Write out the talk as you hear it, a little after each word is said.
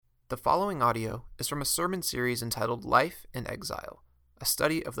The following audio is from a sermon series entitled Life in Exile, a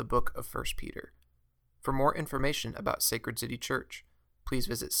study of the book of 1 Peter. For more information about Sacred City Church, please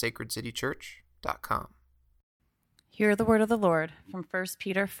visit sacredcitychurch.com. Hear the word of the Lord from 1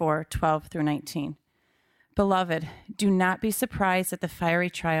 Peter 4:12 through 19. Beloved, do not be surprised at the fiery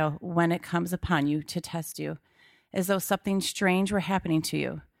trial when it comes upon you to test you, as though something strange were happening to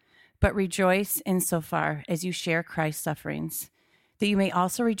you. But rejoice insofar as you share Christ's sufferings, that you may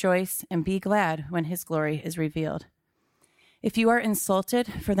also rejoice and be glad when his glory is revealed. If you are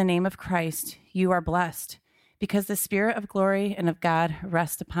insulted for the name of Christ, you are blessed, because the Spirit of glory and of God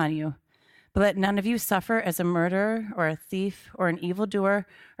rests upon you. But let none of you suffer as a murderer or a thief or an evildoer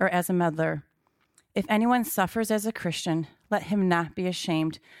or as a meddler. If anyone suffers as a Christian, let him not be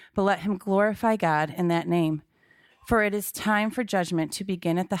ashamed, but let him glorify God in that name. For it is time for judgment to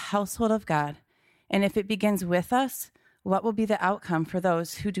begin at the household of God. And if it begins with us, what will be the outcome for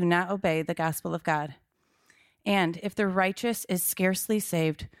those who do not obey the gospel of God? And if the righteous is scarcely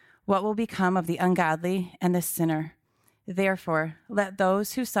saved, what will become of the ungodly and the sinner? Therefore, let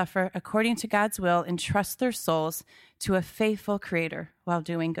those who suffer according to God's will entrust their souls to a faithful Creator while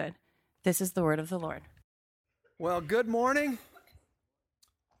doing good. This is the word of the Lord. Well, good morning.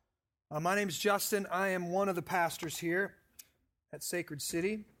 My name is Justin. I am one of the pastors here at Sacred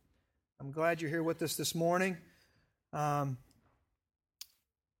City. I'm glad you're here with us this morning. The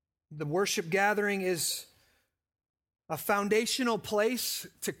worship gathering is a foundational place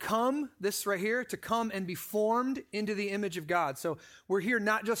to come, this right here, to come and be formed into the image of God. So we're here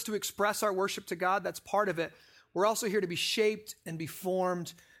not just to express our worship to God, that's part of it. We're also here to be shaped and be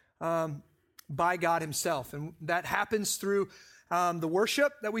formed by God himself. And that happens through the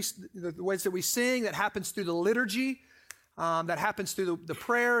worship, the ways that we sing, that happens through the liturgy, that happens through the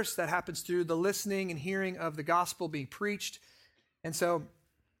prayers, that happens through the listening and hearing of the gospel being preached. And so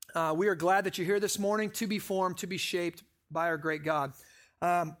we are glad that you're here this morning to be formed, to be shaped by our great God.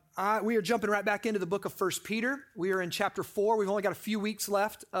 We are jumping right back into the book of 1 Peter. We are in chapter 4. We've only got a few weeks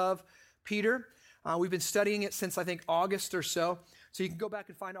left of Peter. We've been studying it since, I think, August or so. So you can go back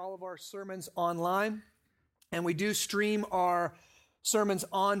and find all of our sermons online. And we do stream our sermons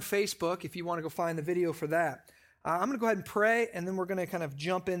on Facebook if you want to go find the video for that. I'm going to go ahead and pray, and then we're going to kind of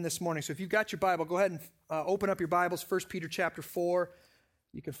jump in this morning. So if you've got your Bible, go ahead and open up your Bibles, 1 Peter chapter 4.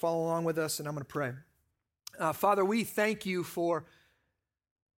 You can follow along with us, and I'm going to pray. Father, we thank you for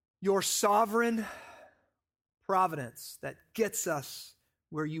your sovereign providence that gets us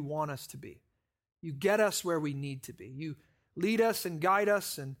where you want us to be. You get us where we need to be. You lead us and guide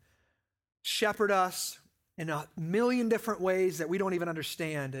us and shepherd us in a million different ways that we don't even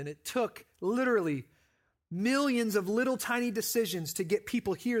understand. And it took literally millions of little tiny decisions to get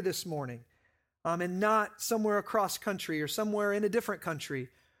people here this morning, and not somewhere across country or somewhere in a different country.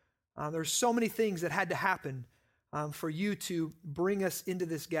 There's so many things that had to happen for you to bring us into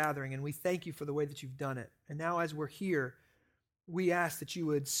this gathering, and we thank you for the way that you've done it. And now as we're here, we ask that you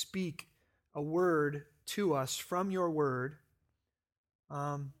would speak a word to us from your word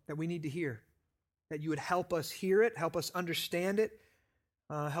that we need to hear, that you would help us hear it, help us understand it,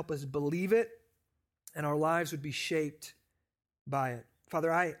 help us believe it, and our lives would be shaped by it.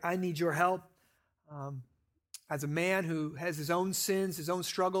 Father, I need your help. As a man who has his own sins, his own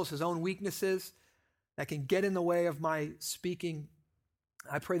struggles, his own weaknesses that can get in the way of my speaking,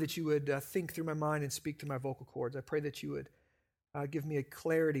 I pray that you would think through my mind and speak through my vocal cords. I pray that you would give me a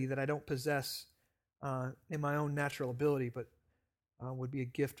clarity that I don't possess in my own natural ability, but would be a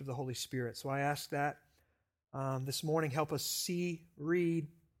gift of the Holy Spirit. So I ask that this morning, help us see, read,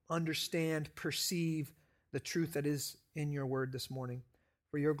 understand, perceive the truth that is in your word this morning,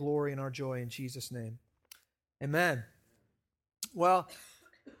 for your glory and our joy in Jesus' name. Amen. Well,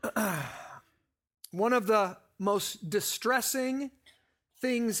 one of the most distressing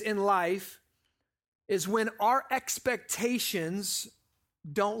things in life is when our expectations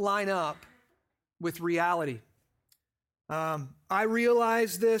don't line up with reality. I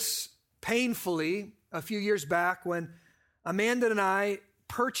realized this painfully a few years back when Amanda and I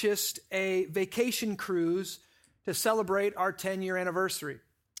purchased a vacation cruise to celebrate our 10-year anniversary.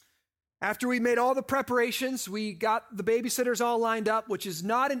 After we made all the preparations, we got the babysitters all lined up, which is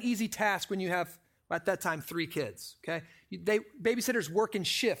not an easy task when you have, at that time, 3 kids, okay? Babysitters work in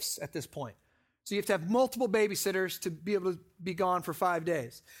shifts at this point. So you have to have multiple babysitters to be able to be gone for 5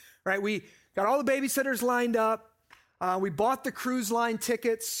 days, right? We got all the babysitters lined up. We bought the cruise line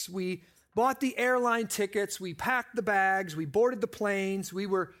tickets. We bought the airline tickets. We packed the bags. We boarded the planes. We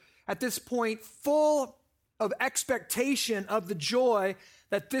were, at this point, full of expectation of the joy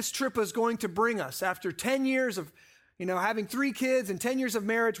that this trip was going to bring us. After 10 years of having 3 kids and 10 years of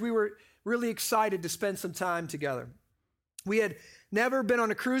marriage, we were really excited to spend some time together. We had never been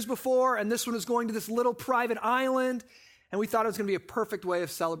on a cruise before, and this one was going to this little private island, and we thought it was going to be a perfect way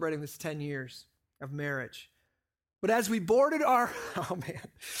of celebrating this 10 years of marriage. But as we boarded our,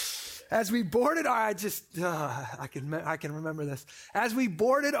 I can remember this. As we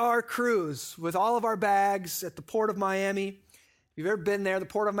boarded our cruise with all of our bags at the Port of Miami, if you've ever been there, the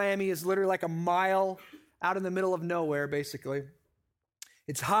Port of Miami is literally like a mile out in the middle of nowhere, basically.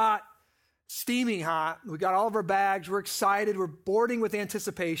 It's hot, steaming hot. We got all of our bags. We're excited. We're boarding with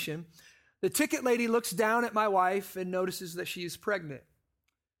anticipation. The ticket lady looks down at my wife and notices that she is pregnant.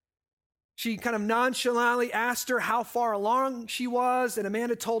 She kind of nonchalantly asked her how far along she was, and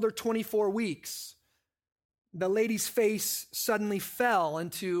Amanda told her 24 weeks. The lady's face suddenly fell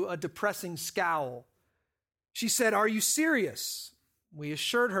into a depressing scowl. She said, "Are you serious?" We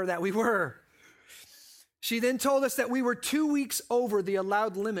assured her that we were. She then told us that we were 2 weeks over the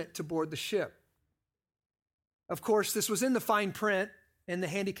allowed limit to board the ship. Of course, this was in the fine print in the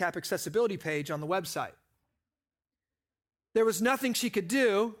handicap accessibility page on the website. There was nothing she could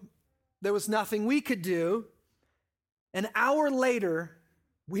do. There was nothing we could do. An hour later,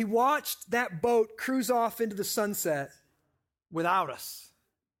 we watched that boat cruise off into the sunset without us.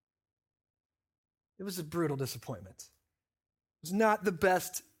 It was a brutal disappointment. It was not the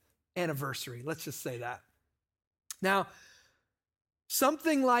best anniversary, let's just say that. Now,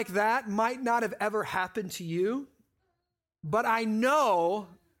 something like that might not have ever happened to you, but I know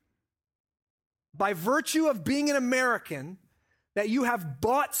by virtue of being an American that you have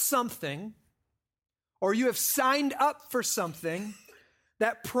bought something or you have signed up for something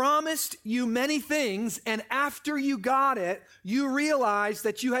that promised you many things, and after you got it, you realized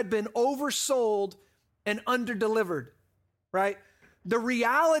that you had been oversold and underdelivered, right? The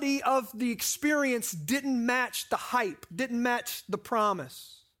reality of the experience didn't match the hype, didn't match the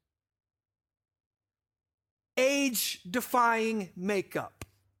promise. Age-defying makeup.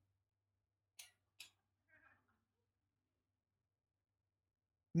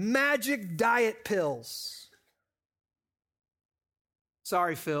 Magic diet pills.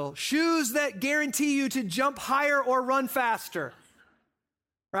 Sorry, Phil. Shoes that guarantee you to jump higher or run faster.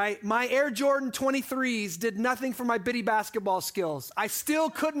 Right? My Air Jordan 23s did nothing for my bitty basketball skills. I still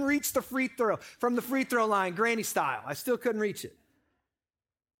couldn't reach the free throw from the free throw line, granny style. I still couldn't reach it.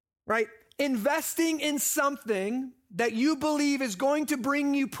 Right? Investing in something that you believe is going to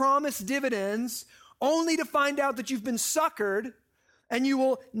bring you promised dividends, only to find out that you've been suckered and you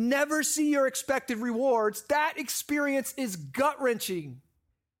will never see your expected rewards, that experience is gut-wrenching.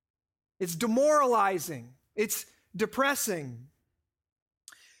 It's demoralizing. It's depressing.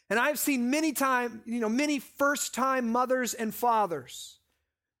 And I've seen many first-time mothers and fathers,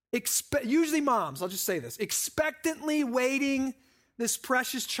 usually moms, I'll just say this, expectantly waiting this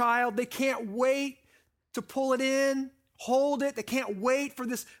precious child. They can't wait to pull it in, hold it. They can't wait for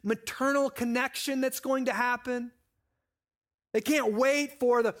this maternal connection that's going to happen. They can't wait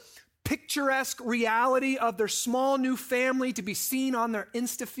for the picturesque reality of their small new family to be seen on their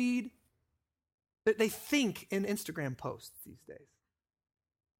Insta feed. They think in Instagram posts these days.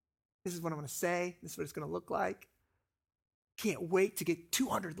 This is what I'm going to say. This is what it's going to look like. Can't wait to get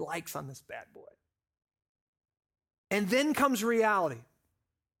 200 likes on this bad boy. And then comes reality.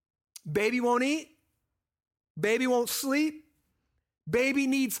 Baby won't eat. Baby won't sleep. Baby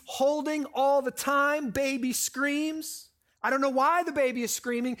needs holding all the time. Baby screams. I don't know why the baby is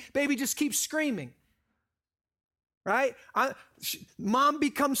screaming. Baby just keeps screaming. Right? Mom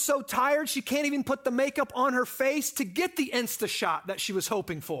becomes so tired she can't even put the makeup on her face to get the Insta shot that she was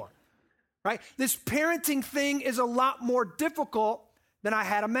hoping for. Right? This parenting thing is a lot more difficult than I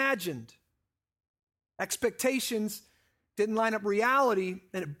had imagined. Expectations didn't line up reality,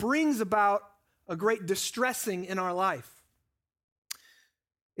 and it brings about a great distressing in our life.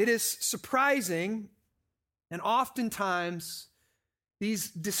 It is surprising, and oftentimes these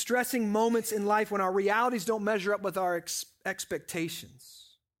distressing moments in life when our realities don't measure up with our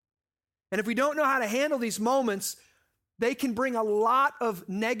expectations. And if we don't know how to handle these moments, they can bring a lot of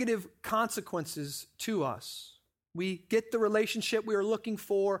negative consequences to us. We get the relationship we are looking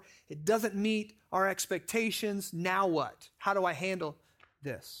for. It doesn't meet our expectations. Now what? How do I handle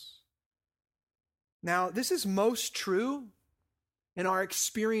this? Now, this is most true in our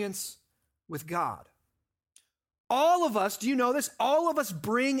experience with God. All of us, do you know this? All of us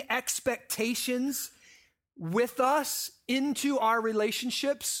bring expectations with us into our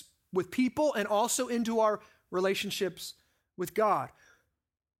relationships with people and also into our relationships with God.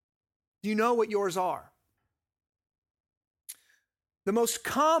 Do you know what yours are? The most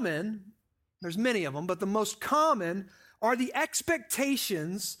common there's many of them, but the most common are the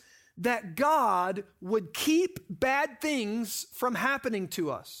expectations that God would keep bad things from happening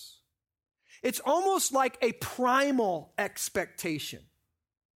to us. It's almost like a primal expectation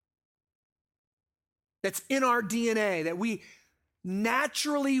that's in our DNA, that we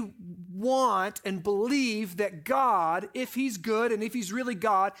naturally want and believe that God, if he's good and if he's really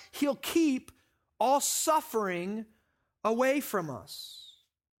God, he'll keep all suffering away from us.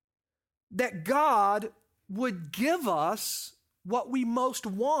 That God would give us what we most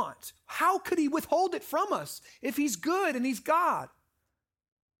want. How could he withhold it from us if he's good and he's God?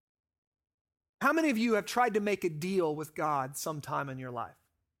 How many of you have tried to make a deal with God sometime in your life?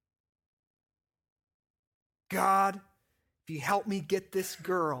 God, if you help me get this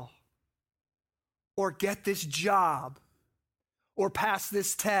girl, or get this job, or pass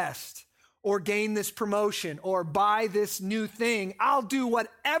this test, or gain this promotion, or buy this new thing, I'll do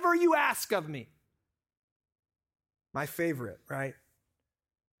whatever you ask of me. My favorite, right?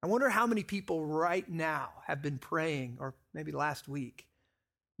 I wonder how many people right now have been praying, or maybe last week,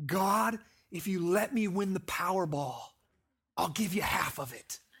 God, if you let me win the Powerball, I'll give you half of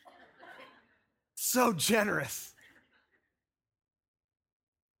it. So generous.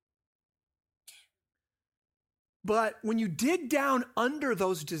 But when you dig down under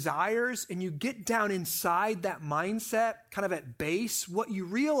those desires and you get down inside that mindset, kind of at base, what you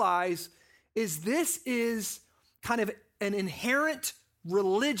realize is this is kind of an inherent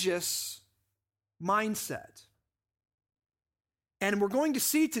religious mindset. And we're going to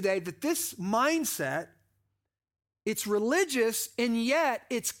see today that this mindset, it's religious, and yet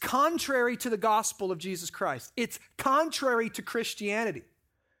it's contrary to the gospel of Jesus Christ. It's contrary to Christianity.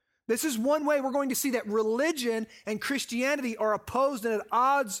 This is one way we're going to see that religion and Christianity are opposed and at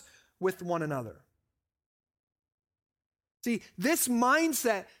odds with one another. See, this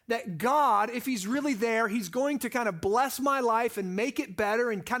mindset that God, if he's really there, he's going to kind of bless my life and make it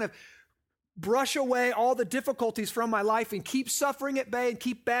better and kind of brush away all the difficulties from my life and keep suffering at bay and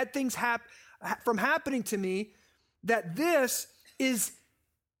keep bad things from happening to me, that this is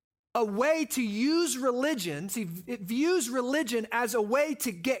a way to use religion. See, it views religion as a way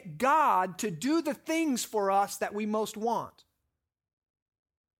to get God to do the things for us that we most want.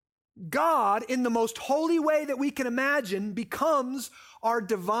 God, in the most holy way that we can imagine, becomes our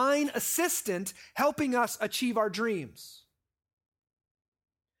divine assistant, helping us achieve our dreams.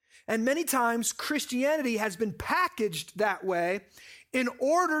 And many times, Christianity has been packaged that way in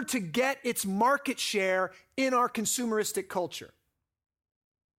order to get its market share in our consumeristic culture.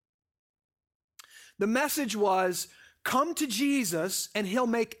 The message was, come to Jesus and he'll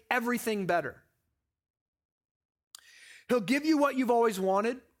make everything better. He'll give you what you've always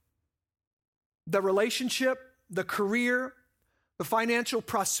wanted: the relationship, the career, the financial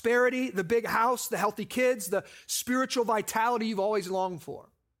prosperity, the big house, the healthy kids, the spiritual vitality you've always longed for.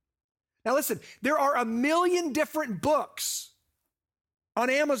 Now listen, there are 1 million different books on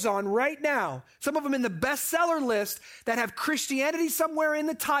Amazon right now, some of them in the bestseller list, that have Christianity somewhere in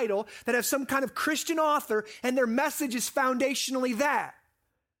the title, that have some kind of Christian author, and their message is foundationally that.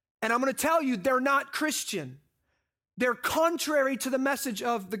 And I'm going to tell you, they're not Christian. They're contrary to the message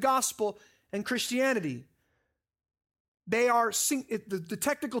of the gospel and Christianity. They are, the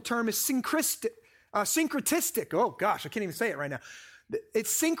technical term is syncretistic. Oh gosh, I can't even say it right now.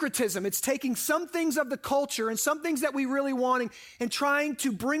 It's syncretism. It's taking some things of the culture and some things that we really want and trying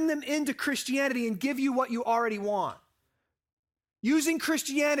to bring them into Christianity and give you what you already want. Using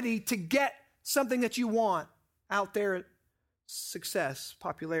Christianity to get something that you want out there, success,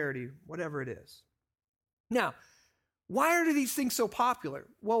 popularity, whatever it is. Now, why are these things so popular?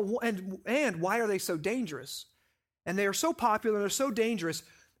 Well, and why are they so dangerous? And they are so popular and they're so dangerous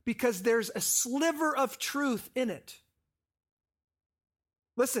because there's a sliver of truth in it.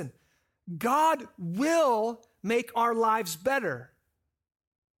 Listen, God will make our lives better.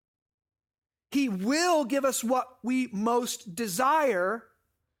 He will give us what we most desire,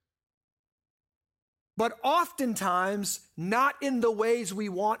 but oftentimes not in the ways we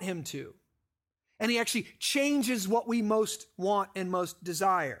want him to. And he actually changes what we most want and most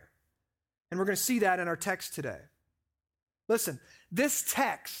desire. And we're going to see that in our text today. Listen, this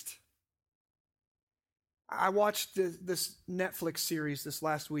text, I watched this Netflix series this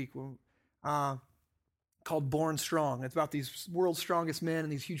last week called Born Strong. It's about these world's strongest men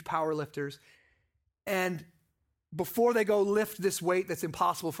and these huge power lifters. And before they go lift this weight that's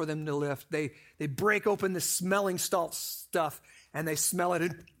impossible for them to lift, they break open this smelling salt stuff and they smell it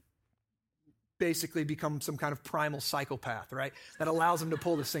and basically become some kind of primal psychopath, right? That allows them to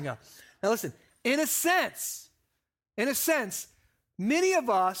pull this thing up. Now listen, in a sense, many of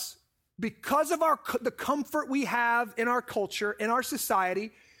us because of the comfort we have in our culture, in our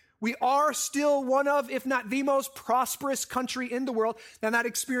society, we are still one of, if not the most prosperous country in the world. Now, that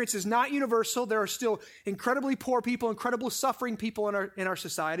experience is not universal. There are still incredibly poor people, incredibly suffering people in our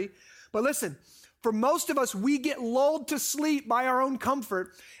society. But listen, for most of us, we get lulled to sleep by our own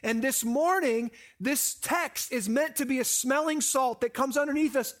comfort. And this morning, this text is meant to be a smelling salt that comes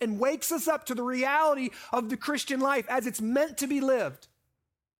underneath us and wakes us up to the reality of the Christian life as it's meant to be lived.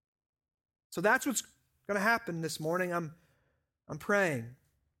 So that's what's going to happen this morning. I'm praying.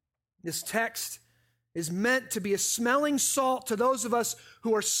 This text is meant to be a smelling salt to those of us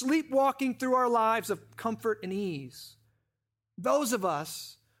who are sleepwalking through our lives of comfort and ease. Those of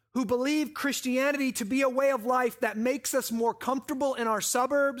us who believe Christianity to be a way of life that makes us more comfortable in our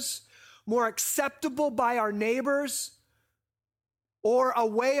suburbs, more acceptable by our neighbors, or a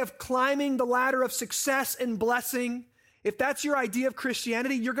way of climbing the ladder of success and blessing. If that's your idea of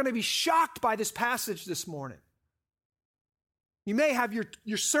Christianity, you're going to be shocked by this passage this morning. You may have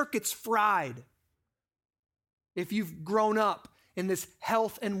your circuits fried if you've grown up in this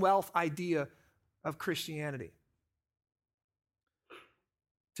health and wealth idea of Christianity.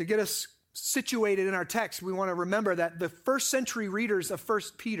 To get us situated in our text, we want to remember that the first century readers of 1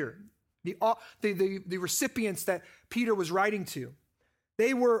 Peter, the recipients that Peter was writing to,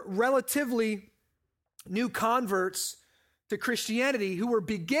 they were relatively new converts to Christianity who were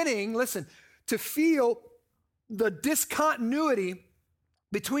beginning, listen, to feel the discontinuity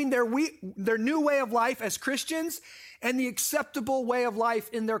between their new way of life as Christians and the acceptable way of life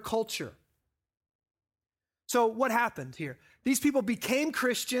in their culture. So what happened here? These people became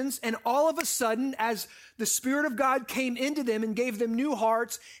Christians, and all of a sudden, as the Spirit of God came into them and gave them new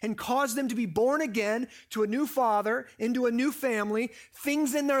hearts and caused them to be born again to a new father, into a new family,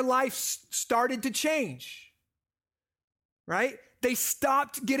 things in their life started to change, right? They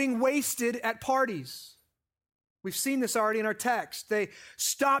stopped getting wasted at parties. We've seen this already in our text. They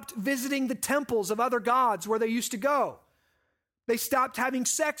stopped visiting the temples of other gods where they used to go. They stopped having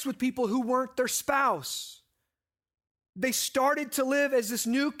sex with people who weren't their spouse. They started to live as this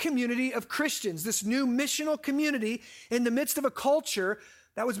new community of Christians, this new missional community in the midst of a culture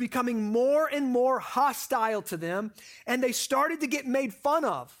that was becoming more and more hostile to them, and they started to get made fun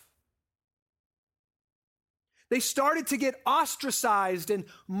of. They started to get ostracized and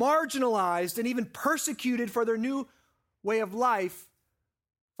marginalized and even persecuted for their new way of life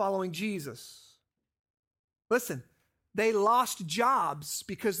following Jesus. Listen, they lost jobs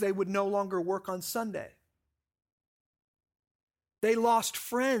because they would no longer work on Sunday. They lost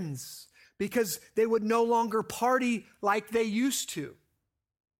friends because they would no longer party like they used to.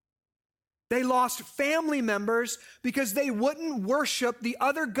 They lost family members because they wouldn't worship the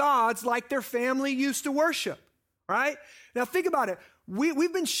other gods like their family used to worship, right? Now think about it.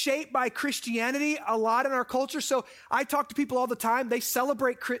 We've been shaped by Christianity a lot in our culture. So I talk to people all the time. They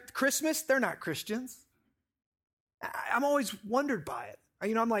celebrate Christmas. They're not Christians. I'm always wondered by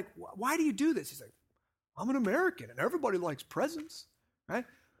it. I'm like, why do you do this? He's like, I'm an American and everybody likes presents, right?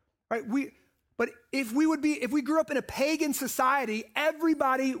 But if we grew up in a pagan society,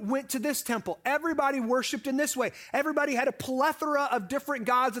 everybody went to this temple. Everybody worshiped in this way. Everybody had a plethora of different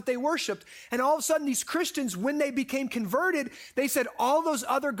gods that they worshiped. And all of a sudden, these Christians, when they became converted, they said, all those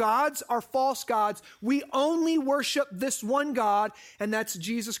other gods are false gods. We only worship this one God, and that's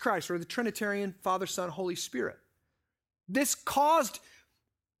Jesus Christ, or the Trinitarian Father, Son, Holy Spirit. This caused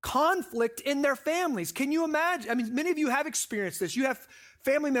conflict in their families. Can you imagine? Many of you have experienced this. You have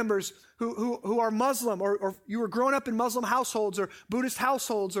family members who are Muslim, or you were growing up in Muslim households or Buddhist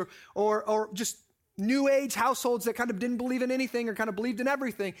households or just New Age households that kind of didn't believe in anything or kind of believed in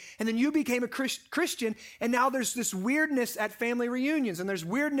everything. And then you became a Christian, and now there's this weirdness at family reunions, and there's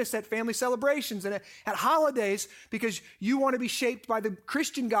weirdness at family celebrations and at holidays because you want to be shaped by the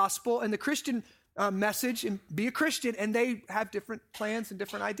Christian gospel and the Christian message and be a Christian, and they have different plans and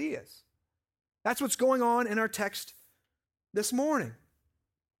different ideas. That's what's going on in our text this morning.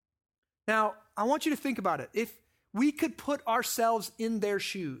 Now, I want you to think about it. If we could put ourselves in their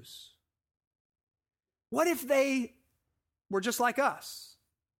shoes, what if they were just like us?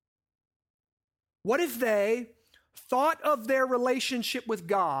 What if they thought of their relationship with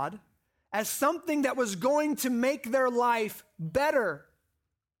God as something that was going to make their life better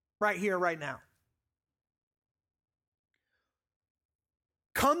right here, right now?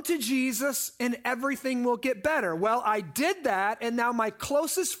 Come to Jesus and everything will get better. Well, I did that, and now my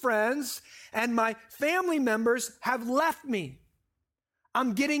closest friends and my family members have left me.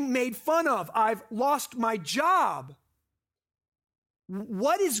 I'm getting made fun of. I've lost my job.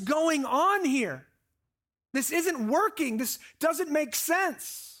 What is going on here? This isn't working. This doesn't make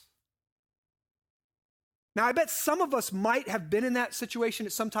sense. Now, I bet some of us might have been in that situation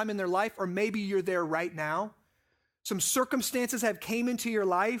at some time in their life, or maybe you're there right now. Some circumstances have came into your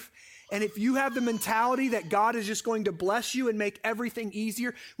life, and if you have the mentality that God is just going to bless you and make everything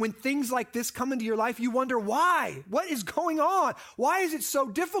easier, when things like this come into your life, you wonder why? What is going on? Why is it so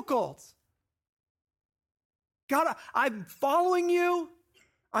difficult? God, I'm following you.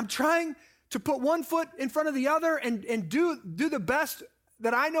 I'm trying to put one foot in front of the other and do the best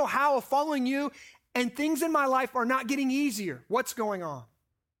that I know how of following you, and things in my life are not getting easier. What's going on?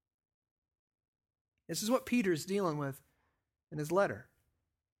 This is what Peter's dealing with in his letter.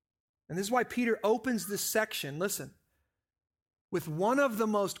 And this is why Peter opens this section, listen, with one of the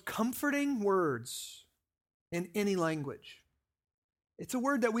most comforting words in any language. It's a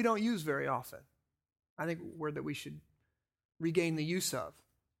word that we don't use very often. I think a word that we should regain the use of,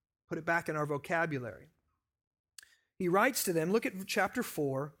 put it back in our vocabulary. He writes to them, look at chapter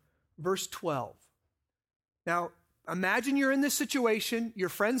 4, verse 12. Now, imagine you're in this situation. Your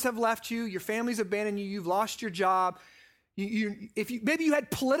friends have left you. Your family's abandoned you. You've lost your job. Maybe you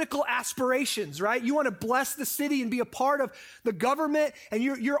had political aspirations, right? You want to bless the city and be a part of the government, and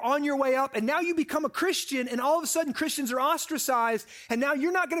you're on your way up, and now you become a Christian, and all of a sudden Christians are ostracized, and now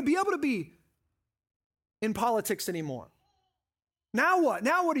you're not going to be able to be in politics anymore. Now what?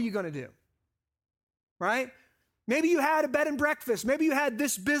 Now what are you going to do? Right? Maybe you had a bed and breakfast. Maybe you had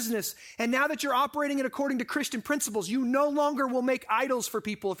this business. And now that you're operating it according to Christian principles, you no longer will make idols for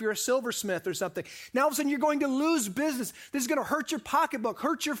people if you're a silversmith or something. Now all of a sudden you're going to lose business. This is going to hurt your pocketbook,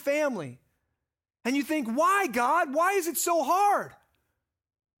 hurt your family. And you think, why, God? Why is it so hard?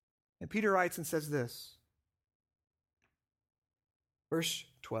 And Peter writes and says this. Verse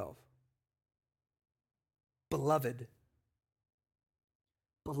 12. Beloved.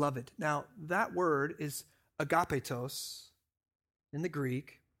 Beloved. Now that word is agapetos in the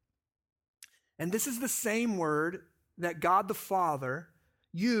Greek. And this is the same word that God the Father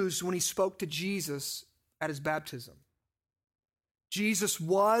used when he spoke to Jesus at his baptism. Jesus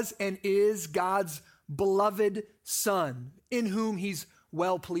was and is God's beloved Son, in whom he's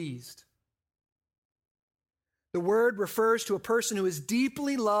well pleased. The word refers to a person who is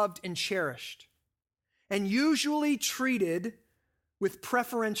deeply loved and cherished, and usually treated with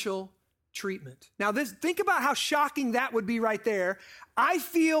preferential treatment. Now, think about how shocking that would be right there. I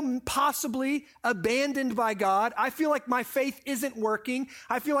feel possibly abandoned by God. I feel like my faith isn't working.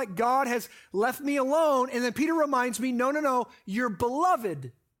 I feel like God has left me alone. And then Peter reminds me, no, you're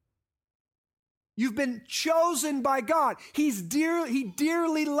beloved. You've been chosen by God. He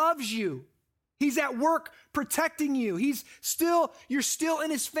dearly loves you. He's at work protecting you. You're still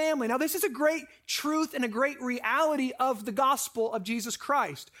in his family. Now, this is a great truth and a great reality of the gospel of Jesus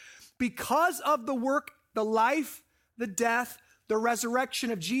Christ. Because of the work, the life, the death, the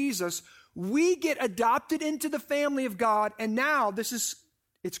resurrection of Jesus, we get adopted into the family of God. And now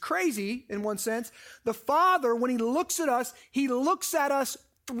it's crazy in one sense. The Father, when he looks at us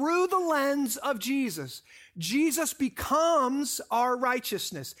through the lens of Jesus. Jesus becomes our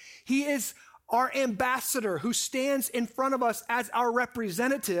righteousness. He is our ambassador who stands in front of us as our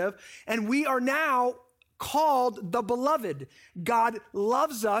representative, and we are now called the beloved. God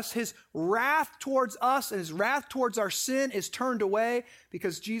loves us. His wrath towards us and his wrath towards our sin is turned away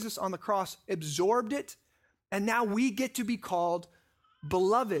because Jesus on the cross absorbed it, and now we get to be called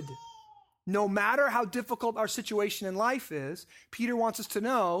beloved. No matter how difficult our situation in life is, Peter wants us to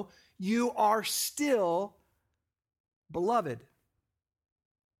know you are still beloved.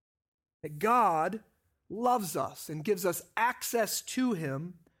 That God loves us and gives us access to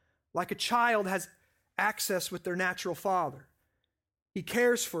him like a child has access with their natural father. He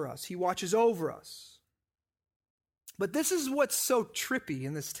cares for us. He watches over us. But this is what's so trippy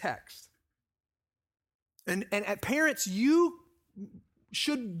in this text. And parents, you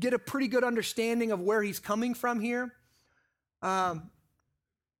should get a pretty good understanding of where he's coming from here. Because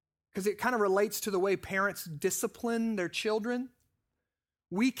it kind of relates to the way parents discipline their children.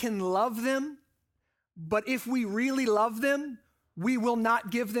 We can love them, but if we really love them, we will not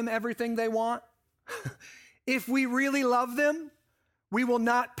give them everything they want. If we really love them, we will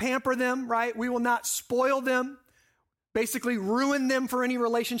not pamper them, right? We will not spoil them, basically ruin them for any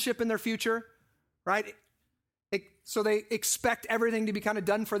relationship in their future, right? So they expect everything to be kind of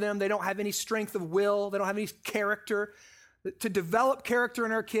done for them. They don't have any strength of will. They don't have any character. To develop character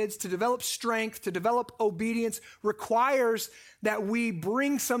in our kids, to develop strength, to develop obedience requires that we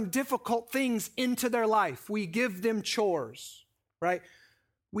bring some difficult things into their life. We give them chores, right?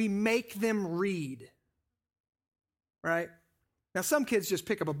 We make them read, right? Now, some kids just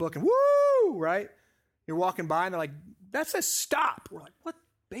pick up a book and woo, right? You're walking by and they're like, that says stop. We're like, what?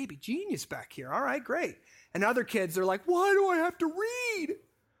 baby genius back here. All right, great. And other kids are like, why do I have to read?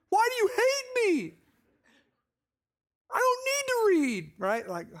 Why do you hate me? I don't need to read, right?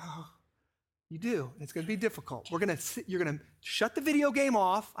 Like, oh, you do. It's going to be difficult. You're going to shut the video game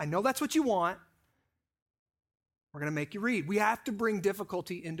off. I know that's what you want. We're going to make you read. We have to bring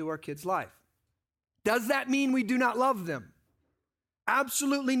difficulty into our kids' life. Does that mean we do not love them?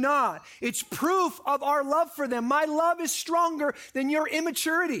 Absolutely not. It's proof of our love for them. My love is stronger than your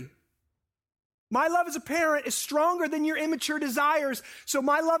immaturity. My love as a parent is stronger than your immature desires. So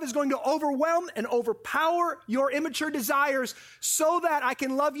my love is going to overwhelm and overpower your immature desires so that I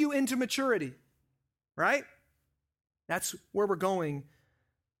can love you into maturity. Right? That's where we're going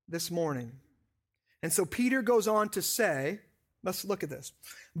this morning. And so Peter goes on to say, let's look at this.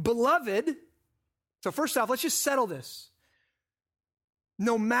 Beloved, so first off, let's just settle this.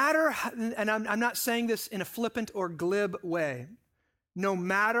 No matter, and I'm not saying this in a flippant or glib way, no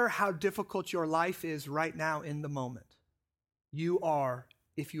matter how difficult your life is right now in the moment, you are,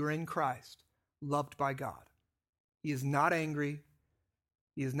 if you're in Christ, loved by God. He is not angry.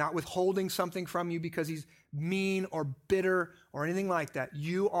 He is not withholding something from you because he's mean or bitter or anything like that.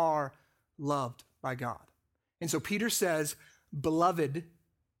 You are loved by God. And so Peter says, beloved,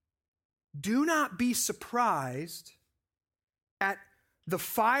 do not be surprised at the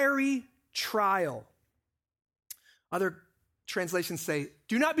fiery trial. Other translations say,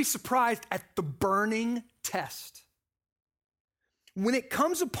 do not be surprised at the burning test. When it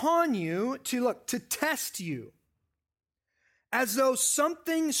comes upon you to test you, as though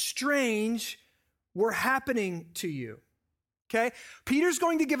something strange were happening to you. Okay? Peter's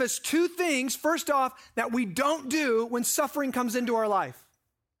going to give us two things, first off, that we don't do when suffering comes into our life.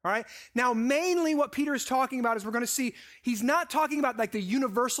 All right? Now, mainly what Peter is talking about is we're going to see, he's not talking about like the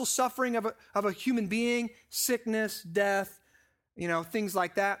universal suffering of a human being, sickness, death, things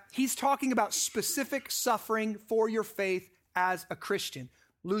like that. He's talking about specific suffering for your faith as a Christian.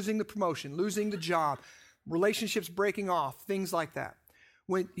 Losing the promotion, losing the job, relationships breaking off, things like that.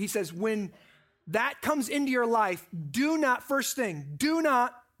 When he says, when that comes into your life, do not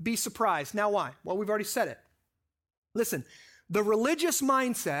be surprised. Now why? Well, we've already said it. Listen, the religious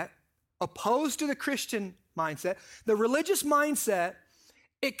mindset, opposed to the Christian mindset, the religious mindset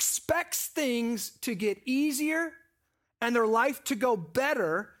expects things to get easier and their life to go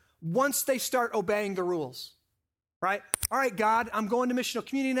better once they start obeying the rules. Right? All right, God, I'm going to missional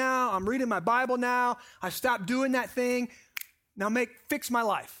community now. I'm reading my Bible now. I stopped doing that thing. Now fix my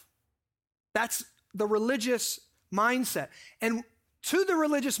life. That's the religious mindset. And to the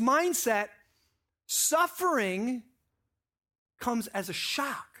religious mindset, suffering comes as a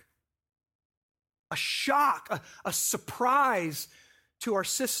shock, a surprise to our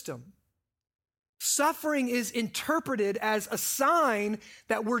system. Suffering is interpreted as a sign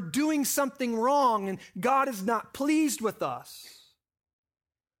that we're doing something wrong and God is not pleased with us.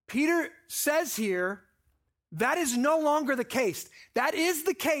 Peter says here, that is no longer the case. That is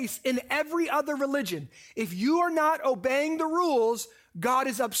the case in every other religion. If you are not obeying the rules, God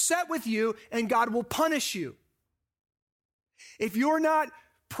is upset with you and God will punish you. If you're not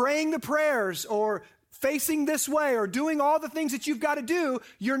praying the prayers or facing this way or doing all the things that you've got to do,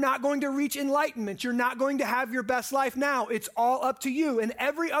 you're not going to reach enlightenment. You're not going to have your best life now. It's all up to you. And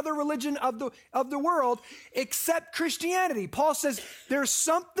every other religion of the world except Christianity. Paul says there's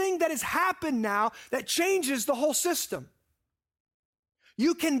something that has happened now that changes the whole system.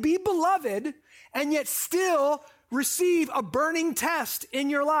 You can be beloved and yet still receive a burning test in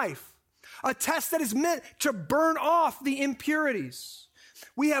your life. A test that is meant to burn off the impurities.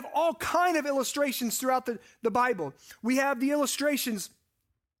 We have all kind of illustrations throughout the Bible. We have the illustrations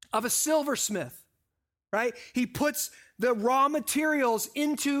of a silversmith, right? He puts the raw materials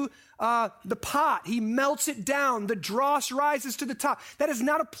into the pot. He melts it down. The dross rises to the top. That is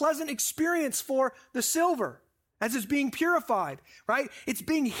not a pleasant experience for the silver as it's being purified, right? It's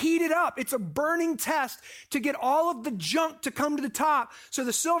being heated up. It's a burning test to get all of the junk to come to the top so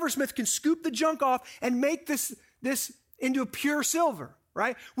the silversmith can scoop the junk off and make this into a pure silver.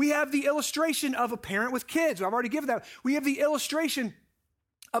 Right? We have the illustration of a parent with kids. I've already given that. We have the illustration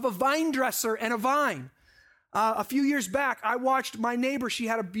of a vine dresser and a vine. A few years back, I watched my neighbor. She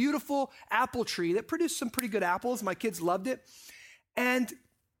had a beautiful apple tree that produced some pretty good apples. My kids loved it. And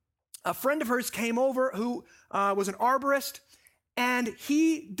a friend of hers came over who was an arborist, and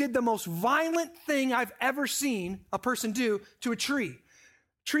he did the most violent thing I've ever seen a person do to a tree.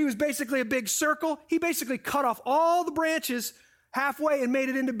 Tree was basically a big circle. He basically cut off all the branches halfway and made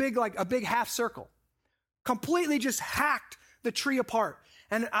it into a big half circle. Completely just hacked the tree apart.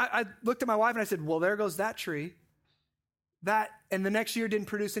 And I looked at my wife and I said, well, there goes that tree. and the next year didn't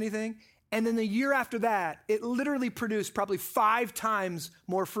produce anything. And then the year after that, it literally produced probably 5 times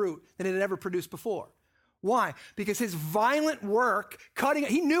more fruit than it had ever produced before. Why? Because his violent work,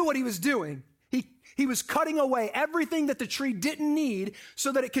 he knew what he was doing. He was cutting away everything that the tree didn't need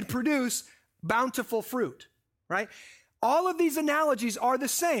so that it could produce bountiful fruit, right? All of these analogies are the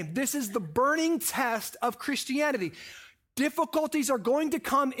same. This is the burning test of Christianity. Difficulties are going to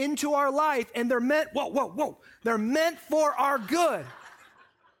come into our life, and they're meant, they're meant for our good.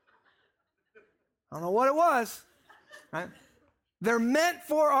 I don't know what it was, right? They're meant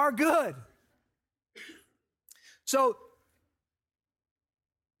for our good. So,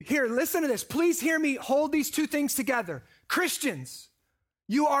 here, listen to this. Please hear me hold these two things together. Christians,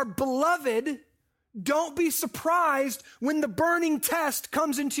 you are beloved. Don't be surprised when the burning test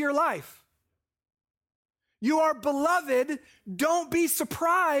comes into your life. You are beloved. Don't be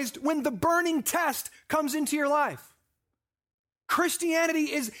surprised when the burning test comes into your life.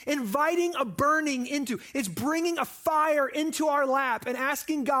 Christianity is inviting a burning it's bringing a fire into our lap and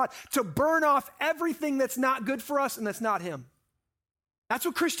asking God to burn off everything that's not good for us and that's not Him. That's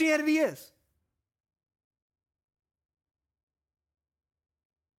what Christianity is.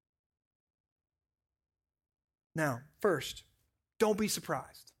 Now, first, don't be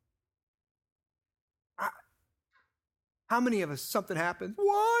surprised. How many of us, something happens?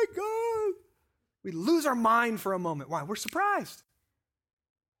 Why, God? We lose our mind for a moment. Why? We're surprised.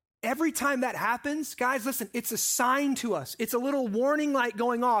 Every time that happens, guys, listen, it's a sign to us. It's a little warning light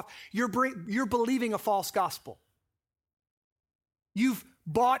going off. You're believing a false gospel. You've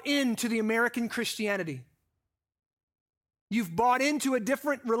bought into the American Christianity. You've bought into a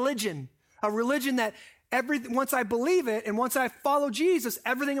different religion, a religion that once I believe it and once I follow Jesus,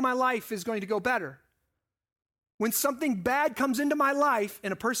 everything in my life is going to go better. When something bad comes into my life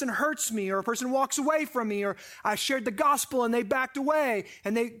and a person hurts me or a person walks away from me or I shared the gospel and they backed away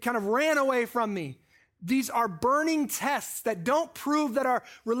and they kind of ran away from me, these are burning tests that don't prove that our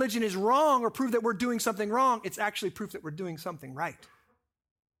religion is wrong or prove that we're doing something wrong. It's actually proof that we're doing something right.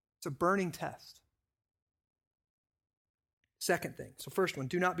 It's a burning test. Second thing. So first one,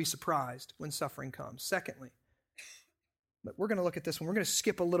 do not be surprised when suffering comes. Secondly, but we're going to look at this one. We're going to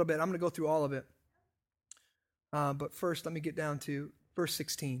skip a little bit. I'm going to go through all of it. But first, let me get down to verse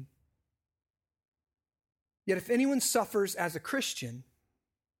 16. Yet if anyone suffers as a Christian,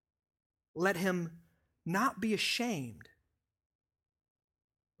 let him not be ashamed,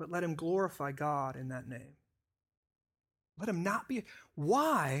 but let him glorify God in that name. Let him not be.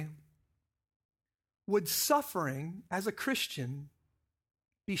 Why would suffering as a Christian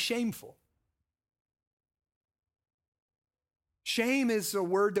be shameful? Shame is a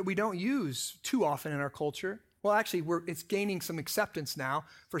word that we don't use too often in our culture. Well, actually, it's gaining some acceptance now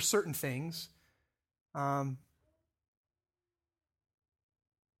for certain things.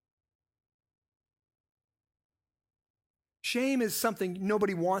 Shame is something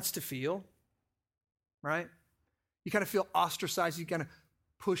nobody wants to feel, right? You kind of feel ostracized. You kind of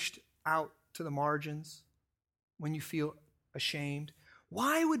pushed out to the margins when you feel ashamed.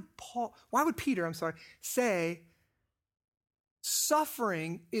 Why would Peter say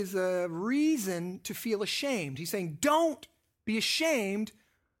suffering is a reason to feel ashamed? He's saying, don't be ashamed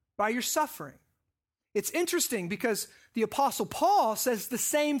by your suffering. It's interesting because the Apostle Paul says the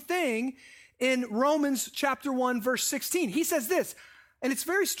same thing in Romans chapter 1, verse 16. He says this, and it's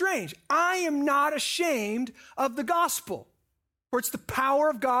very strange. I am not ashamed of the gospel, for it's the power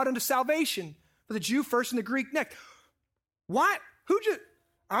of God unto salvation for the Jew first and the Greek next. Why?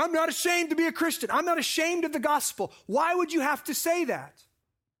 I'm not ashamed to be a Christian. I'm not ashamed of the gospel. Why would you have to say that?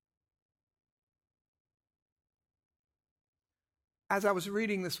 As I was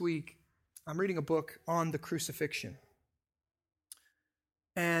reading this week, I'm reading a book on the crucifixion.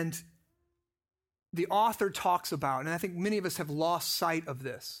 And the author talks about, and I think many of us have lost sight of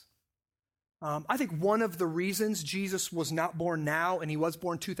this. I think one of the reasons Jesus was not born now and he was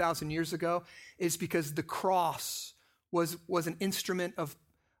born 2,000 years ago is because the cross was an instrument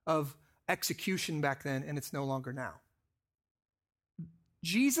of execution back then, and it's no longer now.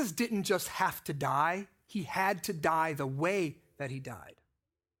 Jesus didn't just have to die. He had to die the way that he died.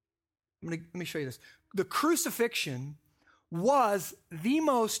 Let me show you this. The crucifixion was the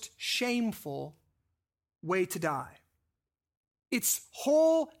most shameful way to die. Its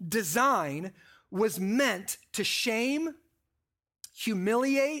whole design was meant to shame,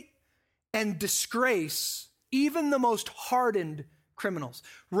 humiliate, and disgrace even the most hardened criminals.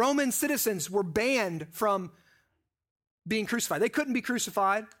 Roman citizens were banned from being crucified. They couldn't be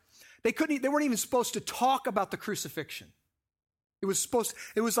crucified. They weren't even supposed to talk about the crucifixion. It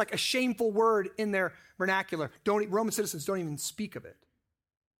was like a shameful word in their vernacular. Roman citizens don't even speak of it.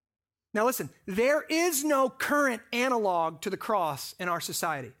 Now listen, there is no current analog to the cross in our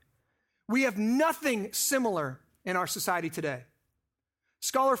society. We have nothing similar in our society today.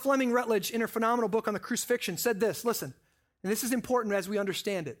 Scholar Fleming Rutledge, in her phenomenal book on the crucifixion, said this, listen, and this is important as we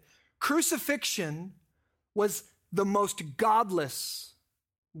understand it. Crucifixion was the most godless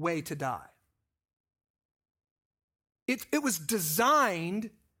way to die. It was designed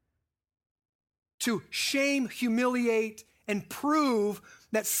to shame, humiliate, and prove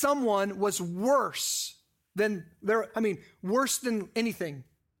that someone was worse than anything.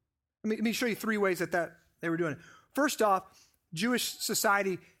 Let me show you 3 ways that they were doing it. First off, Jewish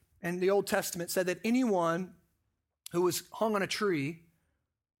society and the Old Testament said that anyone who was hung on a tree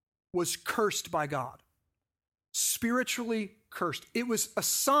was cursed by God, spiritually cursed. It was a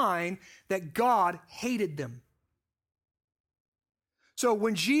sign that God hated them. So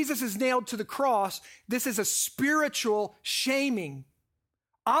when Jesus is nailed to the cross, this is a spiritual shaming.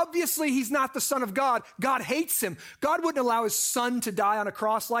 Obviously, he's not the Son of God. God hates him. God wouldn't allow his son to die on a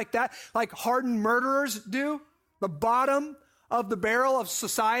cross like that, like hardened murderers do. The bottom of the barrel of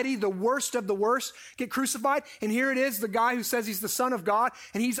society, the worst of the worst, get crucified. And here it is, the guy who says he's the Son of God,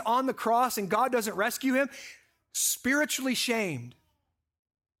 and he's on the cross, and God doesn't rescue him. Spiritually shamed.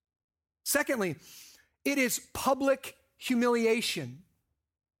 Secondly, it is public humiliation.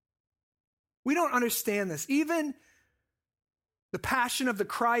 We don't understand this. Even the Passion of the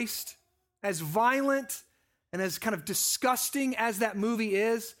Christ, as violent and as kind of disgusting as that movie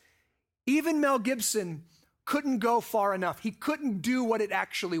is, even Mel Gibson couldn't go far enough. He couldn't do what it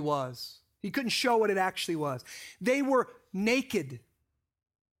actually was. He couldn't show what it actually was. They were naked.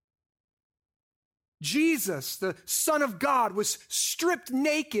 Jesus, the Son of God, was stripped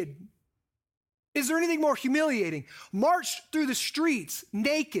naked. Is there anything more humiliating? Marched through the streets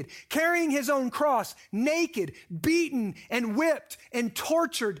naked, carrying his own cross, naked, beaten and whipped and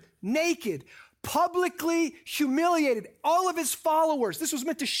tortured, naked, publicly humiliated all of his followers. This was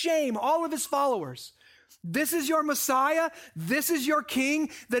meant to shame all of his followers. This is your Messiah. This is your King.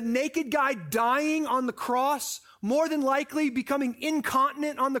 The naked guy dying on the cross, more than likely becoming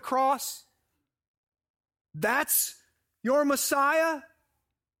incontinent on the cross. That's your Messiah.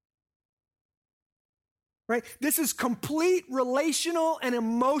 Right? This is complete relational and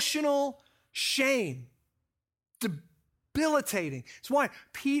emotional shame. Debilitating. It's why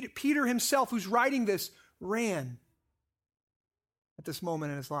Peter himself, who's writing this, ran at this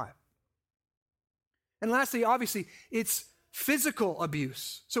moment in his life. And lastly, obviously, it's physical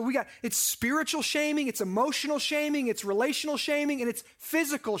abuse. So it's spiritual shaming, it's emotional shaming, it's relational shaming, and it's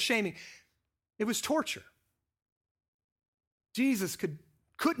physical shaming. It was torture. Jesus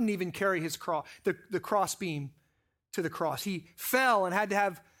couldn't even carry his cross, the crossbeam to the cross. He fell and had to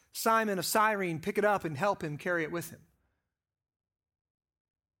have Simon of Cyrene pick it up and help him carry it with him.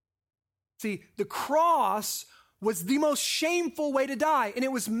 See, the cross was the most shameful way to die, and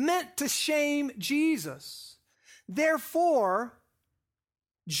it was meant to shame Jesus. Therefore,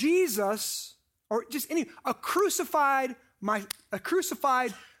 Jesus, or just a crucified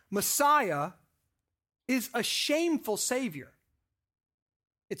Messiah, is a shameful Savior.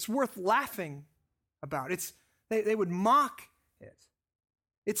 It's worth laughing about. They would mock it.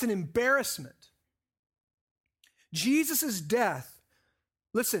 It's an embarrassment. Jesus' death,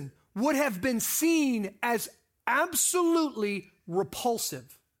 listen, would have been seen as absolutely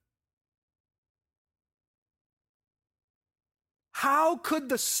repulsive. How could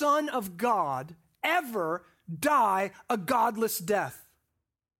the Son of God ever die a godless death?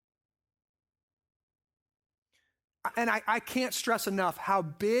 And I can't stress enough how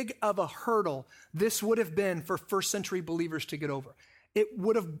big of a hurdle this would have been for first century believers to get over. It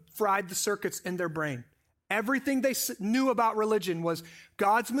would have fried the circuits in their brain. Everything they knew about religion was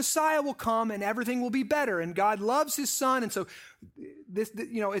God's Messiah will come and everything will be better, and God loves his Son, and so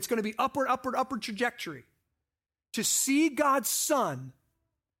it's going to be upward trajectory. To see God's Son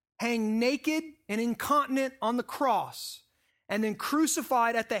hang naked and incontinent on the cross and then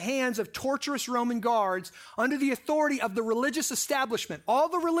crucified at the hands of torturous Roman guards under the authority of the religious establishment. All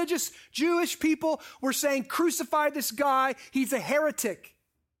the religious Jewish people were saying, crucify this guy, he's a heretic.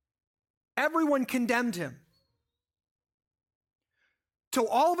 Everyone condemned him. To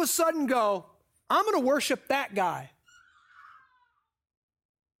all of a sudden go, I'm going to worship that guy.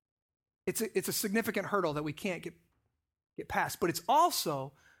 It's a significant hurdle that we can't get past, but it's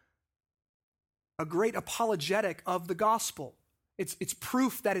also a great apologetic of the gospel. It's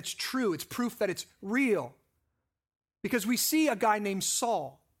proof that it's true. It's proof that it's real. Because we see a guy named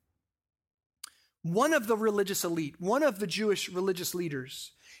Saul. one of the religious elite, one of the Jewish religious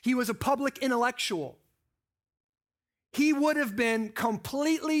leaders. He was a public intellectual. He would have been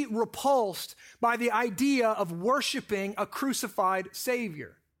completely repulsed by the idea of worshiping a crucified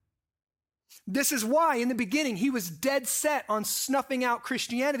Savior. This is why, in the beginning, he was dead set on snuffing out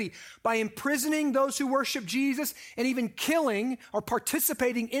Christianity by imprisoning those who worship Jesus and even killing or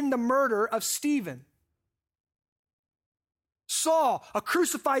participating in the murder of Stephen. Saul, a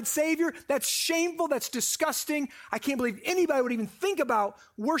crucified Savior, that's shameful, that's disgusting. I can't believe anybody would even think about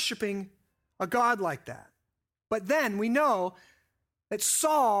worshiping a God like that. But then we know that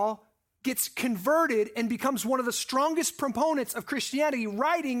Saul gets converted and becomes one of the strongest proponents of Christianity,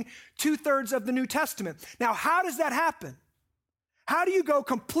 writing 2/3 of the New Testament. Now, how does that happen? How do you go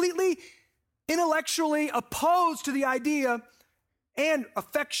completely intellectually opposed to the idea and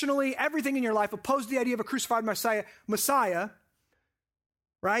affectionately everything in your life opposed to the idea of a crucified Messiah,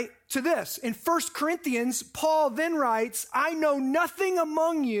 right? To this. In 1 Corinthians, Paul then writes, I know nothing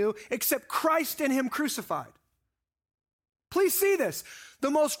among you except Christ and him crucified. Please see this.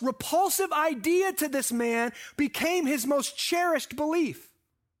 The most repulsive idea to this man became his most cherished belief.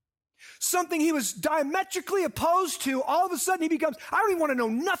 Something he was diametrically opposed to, all of a sudden he becomes, I don't even want to know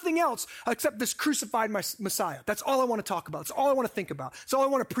nothing else except this crucified Messiah. That's all I want to talk about. That's all I want to think about. That's all I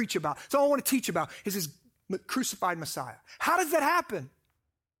want to preach about. That's all I want to teach about is this crucified Messiah. How does that happen?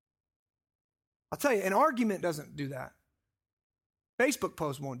 I'll tell you, an argument doesn't do that. Facebook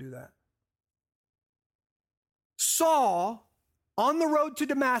posts won't do that. Saul, on the road to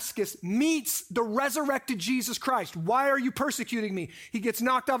Damascus, meets the resurrected Jesus Christ. Why are you persecuting me? He gets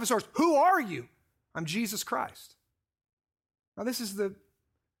knocked off his horse. Who are you? I'm Jesus Christ. Now, this is the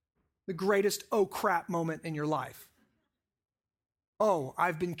greatest oh crap moment in your life. Oh,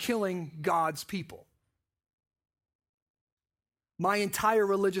 I've been killing God's people. My entire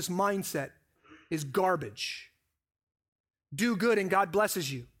religious mindset is garbage. Do good and God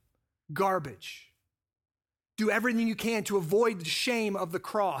blesses you. Garbage. Do everything you can to avoid the shame of the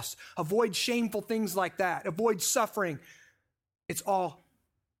cross. Avoid shameful things like that. Avoid suffering. It's all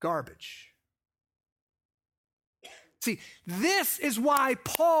garbage. See, this is why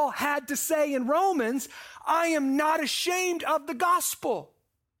Paul had to say in Romans, I am not ashamed of the gospel.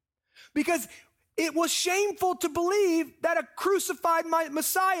 Because it was shameful to believe that a crucified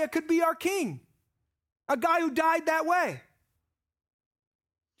Messiah could be our king. A guy who died that way.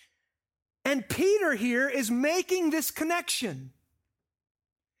 And Peter here is making this connection.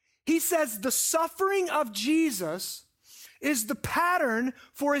 He says the suffering of Jesus is the pattern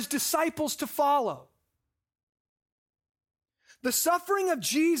for his disciples to follow. The suffering of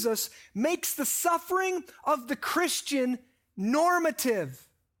Jesus makes the suffering of the Christian normative.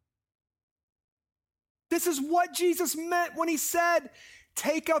 This is what Jesus meant when he said,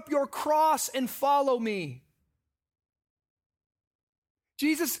 take up your cross and follow me.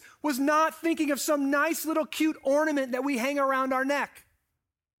 Jesus was not thinking of some nice little cute ornament that we hang around our neck.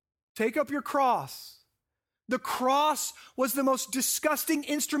 Take up your cross. The cross was the most disgusting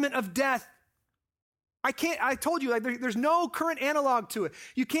instrument of death. I told you, there's no current analog to it.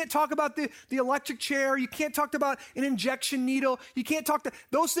 You can't talk about the electric chair. You can't talk about an injection needle. You can't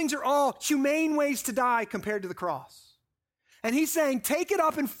those things are all humane ways to die compared to the cross. And he's saying, take it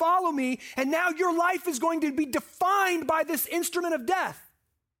up and follow me, and now your life is going to be defined by this instrument of death.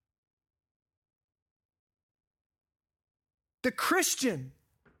 The Christian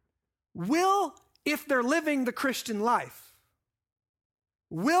will, if they're living the Christian life,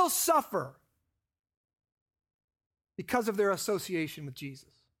 will suffer because of their association with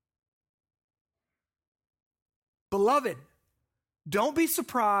Jesus. Beloved, don't be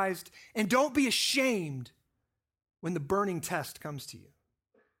surprised and don't be ashamed when the burning test comes to you.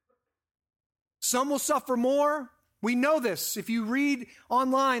 Some will suffer more. We know this if you read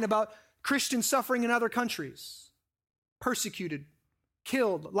online about Christians suffering in other countries. Persecuted,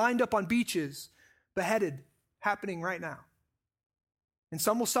 killed, lined up on beaches, beheaded, happening right now. And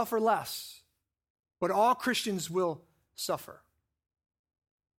some will suffer less, but all Christians will suffer.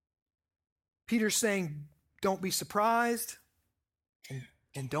 Peter's saying, don't be surprised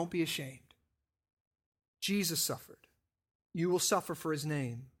and don't be ashamed. Jesus suffered. You will suffer for his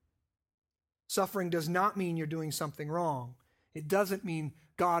name. Suffering does not mean you're doing something wrong. It doesn't mean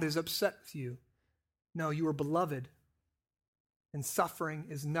God is upset with you. No, you are beloved. And suffering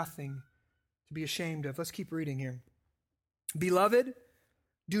is nothing to be ashamed of. Let's keep reading here. Beloved,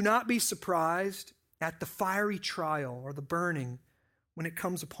 do not be surprised at the fiery trial or the burning when it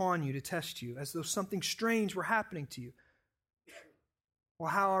comes upon you to test you, as though something strange were happening to you. Well,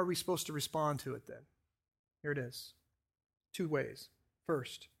 how are we supposed to respond to it then? Here it is. 2 ways.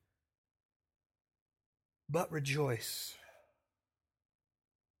 First, but rejoice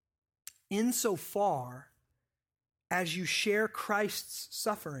insofar as you share Christ's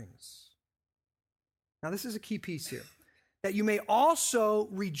sufferings. Now, this is a key piece here. That you may also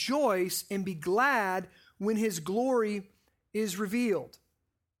rejoice and be glad when his glory is revealed.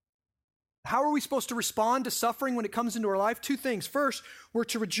 How are we supposed to respond to suffering when it comes into our life? Two things. First, we're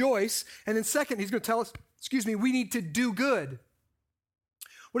to rejoice. And then second, he's going to tell us, we need to do good.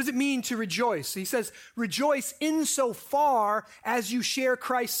 What does it mean to rejoice? He says, rejoice insofar as you share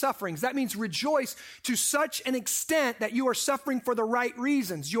Christ's sufferings. That means rejoice to such an extent that you are suffering for the right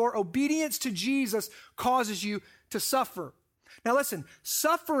reasons. Your obedience to Jesus causes you to suffer. Now listen,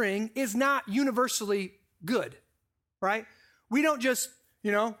 suffering is not universally good, right? We don't just,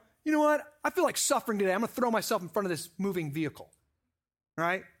 you know what? I feel like suffering today. I'm going to throw myself in front of this moving vehicle,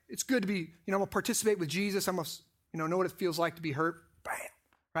 right? It's good to be, I'm going to participate with Jesus. I'm going to, know what it feels like to be hurt. Bam,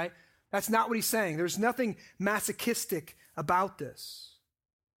 right? That's not what he's saying. There's nothing masochistic about this.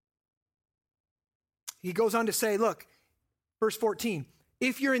 He goes on to say, look, verse 14,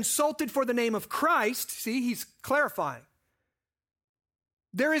 if you're insulted for the name of Christ, see, he's clarifying.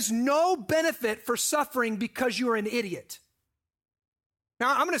 There is no benefit for suffering because you're an idiot.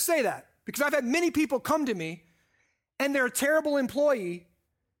 Now, I'm going to say that because I've had many people come to me and they're a terrible employee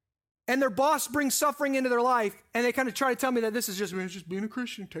and their boss brings suffering into their life and they kind of try to tell me that this is just being a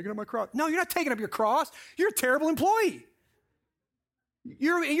Christian, taking up my cross. No, you're not taking up your cross. You're a terrible employee.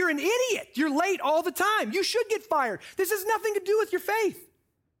 You're an idiot. You're late all the time. You should get fired. This has nothing to do with your faith.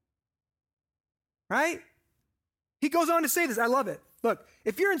 Right? He goes on to say this. I love it. Look,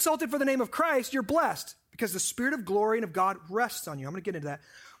 if you're insulted for the name of Christ, you're blessed because the Spirit of glory and of God rests on you. I'm going to get into that.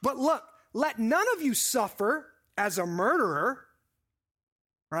 But look, let none of you suffer as a murderer,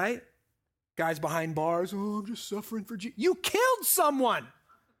 right? Guys behind bars, I'm just suffering for Jesus. You killed someone.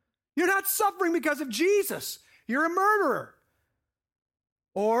 You're not suffering because of Jesus. You're a murderer.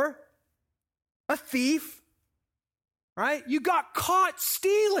 Or a thief, right? You got caught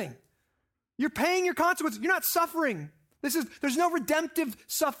stealing. You're paying your consequences. You're not suffering. There's no redemptive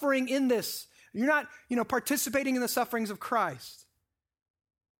suffering in this. You're not, participating in the sufferings of Christ.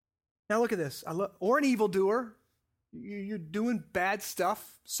 Now look at this. Or an evildoer. You're doing bad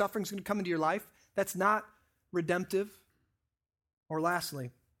stuff. Suffering's going to come into your life. That's not redemptive. Or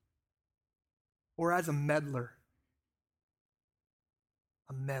lastly, or as a meddler.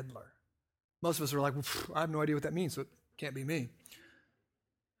 A meddler. Most of us are like, I have no idea what that means, so it can't be me.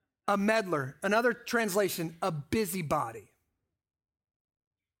 A meddler. Another translation, a busybody.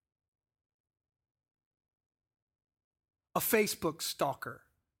 A Facebook stalker.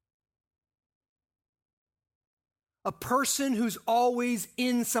 A person who's always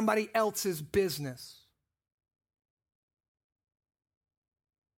in somebody else's business.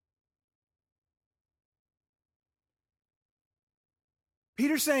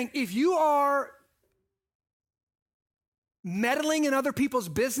 Peter's saying, if you are meddling in other people's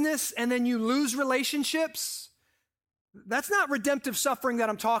business and then you lose relationships, that's not redemptive suffering that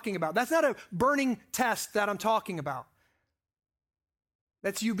I'm talking about. That's not a burning test that I'm talking about.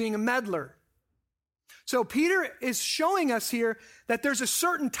 That's you being a meddler. So Peter is showing us here that there's a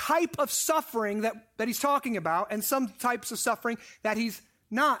certain type of suffering that he's talking about and some types of suffering that he's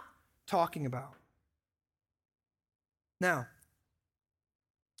not talking about. Now,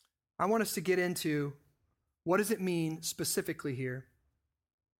 I want us to get into what does it mean specifically here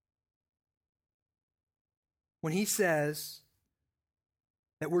when he says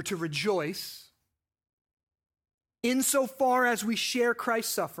that we're to rejoice insofar as we share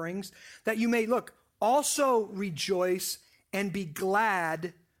Christ's sufferings, that you may, also rejoice and be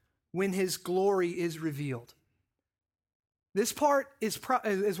glad when his glory is revealed. This part is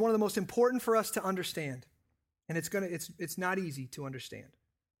one of the most important for us to understand, and it's not easy to understand.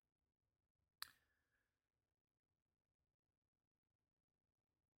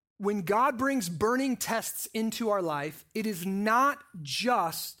 When God brings burning tests into our life, it is not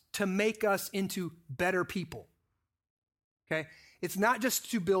just to make us into better people. Okay? It's not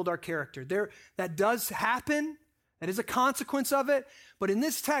just to build our character. That does happen. That is a consequence of it. But in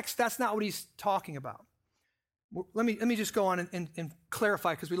this text, that's not what he's talking about. Let me just go on and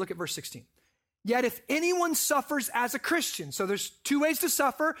clarify, because we look at verse 16. Yet if anyone suffers as a Christian, so there's two ways to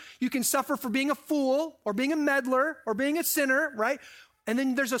suffer. You can suffer for being a fool or being a meddler or being a sinner, right? And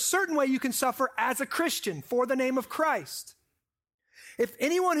then there's a certain way you can suffer as a Christian for the name of Christ. If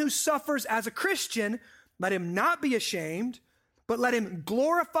anyone who suffers as a Christian, let him not be ashamed, but let him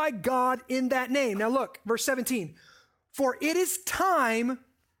glorify God in that name. Now look, verse 17. For it is time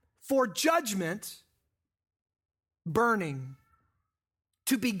for judgment, burning,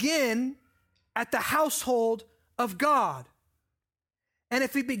 to begin at the household of God. And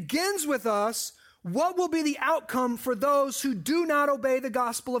if it begins with us, what will be the outcome for those who do not obey the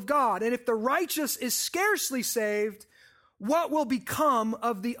gospel of God? And if the righteous is scarcely saved, what will become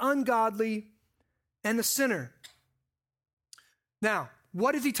of the ungodly and the sinner? Now,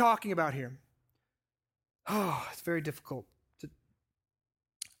 what is he talking about here? Oh, it's very difficult.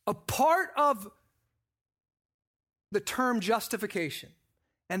 A part of the term justification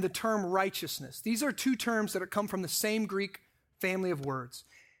and the term righteousness, these are two terms that come from the same Greek family of words.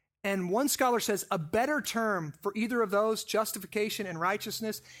 And one scholar says a better term for either of those, justification and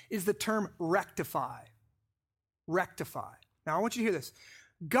righteousness, is the term rectify. Rectify. Now, I want you to hear this.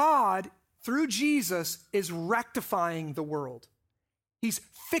 God, through Jesus, is rectifying the world. He's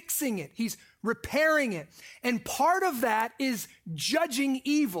fixing it. He's repairing it. And part of that is judging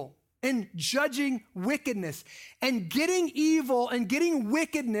evil and judging wickedness and getting evil and getting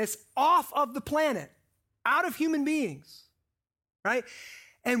wickedness off of the planet, out of human beings, right?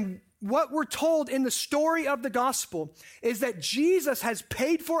 And what we're told in the story of the gospel is that Jesus has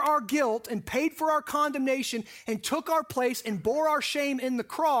paid for our guilt and paid for our condemnation and took our place and bore our shame in the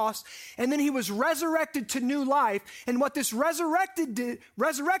cross. And then he was resurrected to new life. And what this resurrection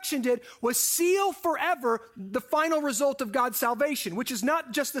did was seal forever the final result of God's salvation, which is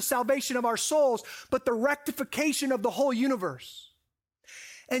not just the salvation of our souls, but the rectification of the whole universe.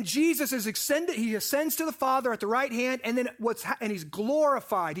 And Jesus is he ascends to the Father at the right hand, and then and he's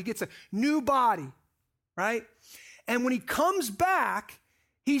glorified. He gets a new body, right? And when he comes back,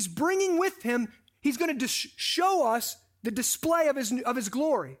 he's bringing with him, he's going to show us the display of his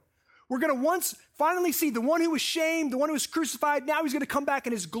glory. We're going to once finally see the one who was shamed, the one who was crucified. Now he's going to come back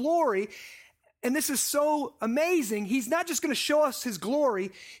in his glory. And this is so amazing. He's not just going to show us his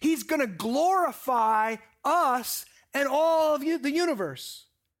glory. He's going to glorify us and all of the universe.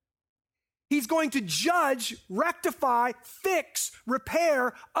 He's going to judge, rectify, fix,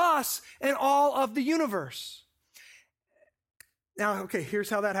 repair us and all of the universe. Now, okay, here's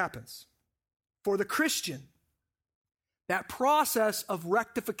how that happens. For the Christian, that process of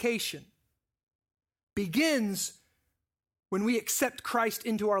rectification begins when we accept Christ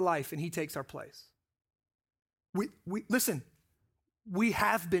into our life and he takes our place. Listen, we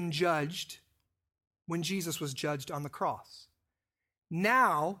have been judged when Jesus was judged on the cross.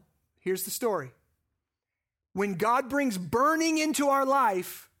 Now, here's the story. When God brings burning into our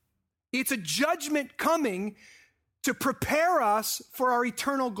life, it's a judgment coming to prepare us for our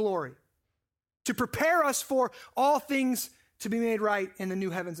eternal glory, to prepare us for all things to be made right in the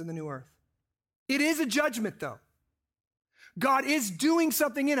new heavens and the new earth. It is a judgment, though. God is doing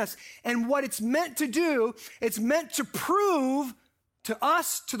something in us. And what it's meant to do, it's meant to prove to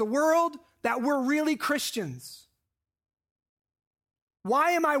us, to the world, that we're really Christians.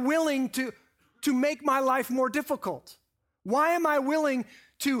 Why am I willing to make my life more difficult? Why am I willing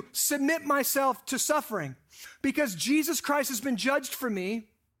to submit myself to suffering? Because Jesus Christ has been judged for me,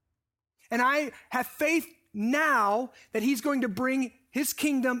 and I have faith now that he's going to bring his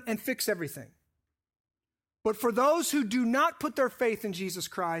kingdom and fix everything. But for those who do not put their faith in Jesus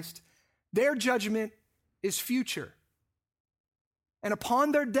Christ, their judgment is future. And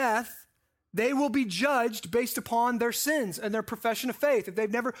upon their death, they will be judged based upon their sins and their profession of faith. If they've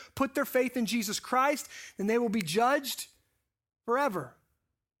never put their faith in Jesus Christ, then they will be judged forever.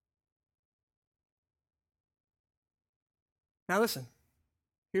 Now listen,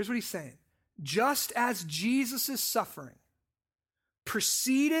 here's what he's saying. Just as Jesus' suffering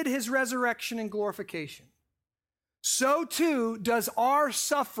preceded his resurrection and glorification, so too does our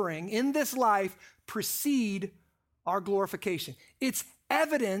suffering in this life precede our glorification. It's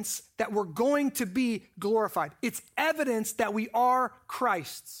evidence that we're going to be glorified. It's evidence that we are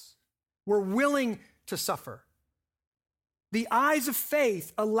Christ's. We're willing to suffer. The eyes of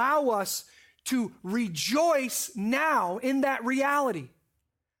faith allow us to rejoice now in that reality.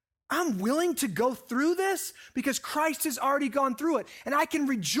 I'm willing to go through this because Christ has already gone through it. And I can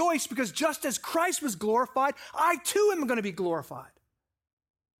rejoice because just as Christ was glorified, I too am going to be glorified.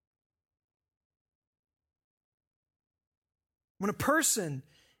 When a person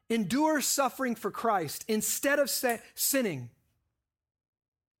endures suffering for Christ, instead of sinning,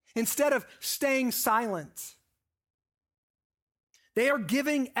 instead of staying silent, they are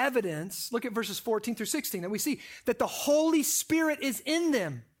giving evidence, look at verses 14 through 16, that we see that the Holy Spirit is in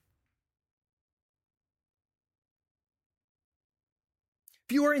them.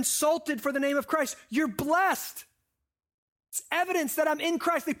 If you are insulted for the name of Christ, you're blessed. It's evidence that I'm in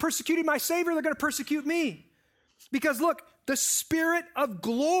Christ. They persecuted my Savior, they're going to persecute me. Because look, the Spirit of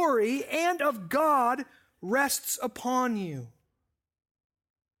glory and of God rests upon you.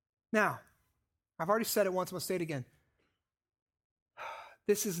 Now, I've already said it once, I'm going to say it again.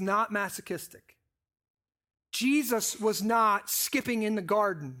 This is not masochistic. Jesus was not skipping in the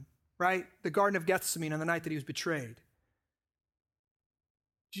garden, right? The Garden of Gethsemane on the night that he was betrayed.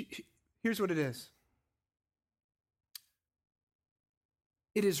 Here's what it is.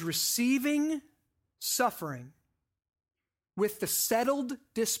 It is receiving suffering with the settled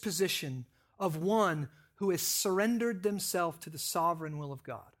disposition of one who has surrendered themselves to the sovereign will of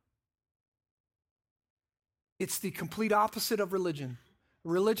God. It's the complete opposite of religion.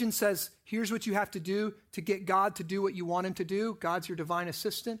 Religion says, here's what you have to do to get God to do what you want him to do. God's your divine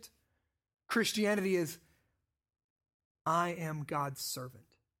assistant. Christianity is, I am God's servant.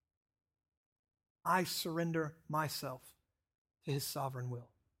 I surrender myself to his sovereign will.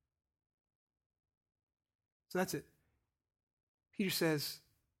 So that's it. Peter says,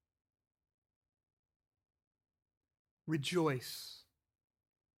 rejoice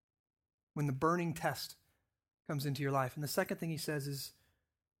when the burning test comes into your life. And the second thing he says is,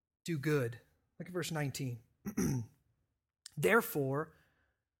 do good. Look at verse 19. Therefore,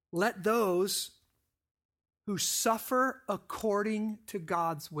 let those who suffer according to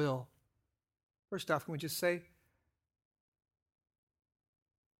God's will. First off, can we just say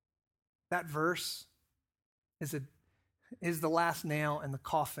that verse is the last nail in the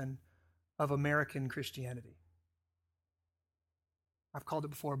coffin of American Christianity. I've called it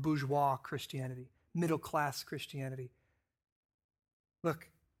before bourgeois Christianity, middle-class Christianity. Look,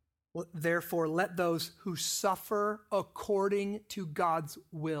 therefore, let those who suffer according to God's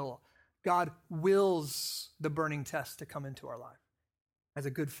will. God wills the burning test to come into our life as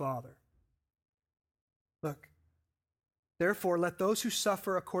a good father. Look, therefore, let those who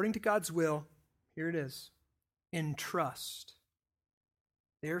suffer according to God's will, here it is, entrust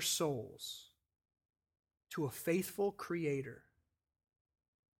their souls to a faithful Creator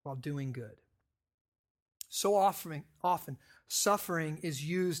while doing good. So often, suffering is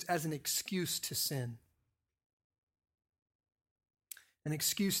used as an excuse to sin. An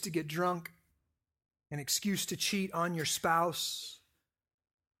excuse to get drunk, an excuse to cheat on your spouse,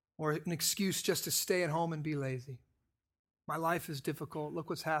 or an excuse just to stay at home and be lazy. My life is difficult. Look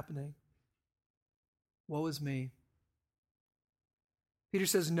what's happening. Woe is me. Peter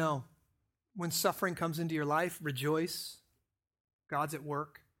says, no. When suffering comes into your life, rejoice. God's at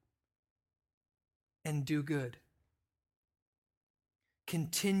work. And do good.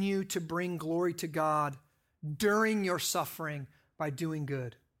 Continue to bring glory to God during your suffering by doing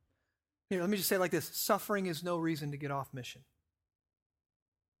good. Here, let me just say it like this. Suffering is no reason to get off mission.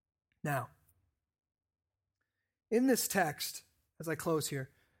 Now, in this text, as I close here,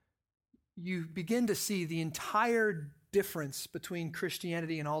 you begin to see the entire difference between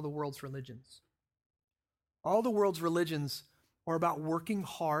Christianity and all the world's religions. All the world's religions are about working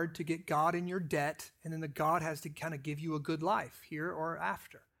hard to get God in your debt, and then the God has to kind of give you a good life here or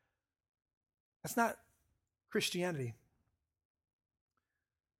after. That's not Christianity.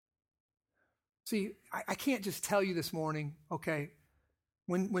 See, I can't just tell you this morning, okay,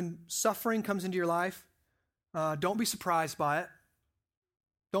 when suffering comes into your life, don't be surprised by it.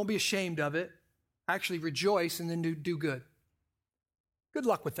 Don't be ashamed of it. Actually rejoice and then do good. Good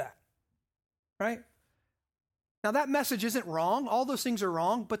luck with that, right? Now that message isn't wrong. All those things are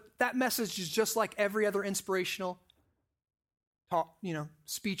wrong, but that message is just like every other inspirational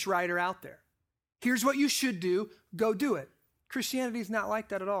speech writer out there. Here's what you should do. Go do it. Christianity is not like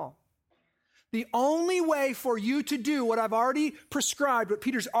that at all. The only way for you to do what I've already prescribed, what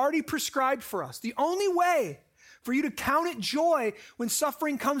Peter's already prescribed for us, the only way for you to count it joy when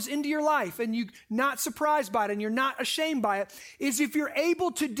suffering comes into your life and you're not surprised by it and you're not ashamed by it, is if you're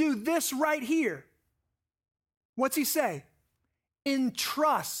able to do this right here. What's he say?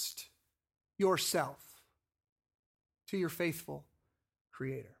 Entrust yourself to your faithful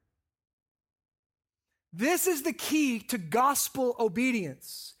Creator. This is the key to gospel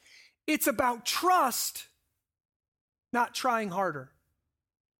obedience. It's about trust, not trying harder.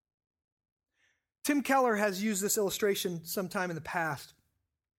 Tim Keller has used this illustration sometime in the past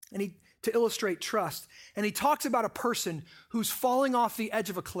to illustrate trust. And he talks about a person who's falling off the edge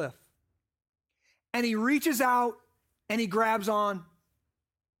of a cliff. And he reaches out and he grabs on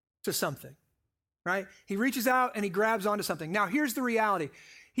to something, right? He reaches out and he grabs onto something. Now, here's the reality.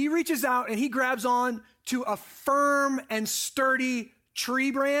 He reaches out and he grabs on to a firm and sturdy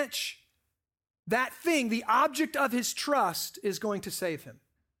tree branch. That thing, the object of his trust, is going to save him.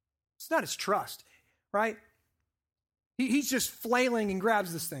 It's not his trust, right? He's just flailing and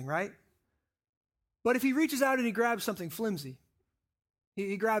grabs this thing, right? But if he reaches out and he grabs something flimsy,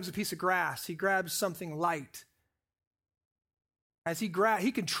 he grabs a piece of grass, he grabs something light, As he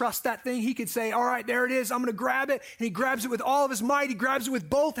can trust that thing. He could say, all right, there it is. I'm going to grab it. And he grabs it with all of his might. He grabs it with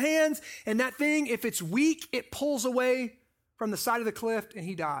both hands. And that thing, if it's weak, it pulls away from the side of the cliff and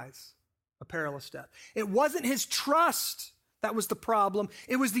he dies a perilous death. It wasn't his trust that was the problem.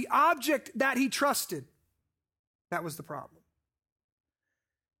 It was the object that he trusted. That was the problem.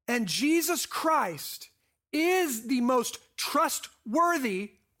 And Jesus Christ is the most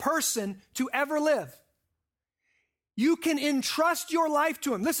trustworthy person to ever live. You can entrust your life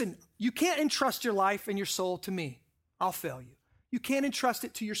to him. Listen, you can't entrust your life and your soul to me. I'll fail you. You can't entrust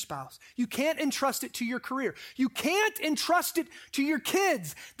it to your spouse. You can't entrust it to your career. You can't entrust it to your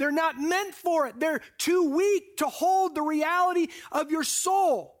kids. They're not meant for it. They're too weak to hold the reality of your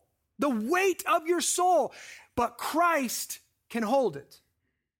soul, the weight of your soul. But Christ can hold it.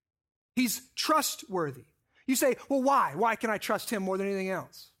 He's trustworthy. You say, well, why? Why can I trust him more than anything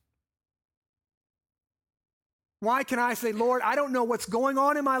else? Why can I say, Lord, I don't know what's going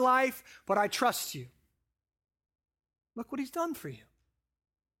on in my life, but I trust you? Look what he's done for you.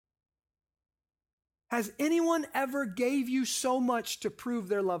 Has anyone ever gave you so much to prove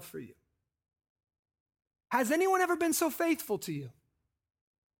their love for you? Has anyone ever been so faithful to you?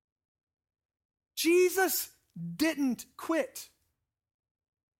 Jesus didn't quit.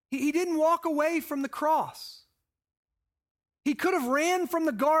 He didn't walk away from the cross. He could have ran from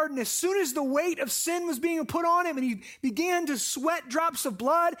the garden as soon as the weight of sin was being put on him and he began to sweat drops of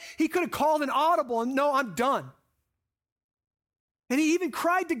blood. He could have called an audible and, no, I'm done. And he even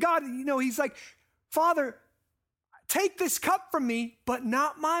cried to God, he's like, Father, take this cup from me, but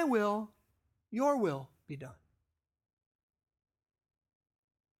not my will, your will be done.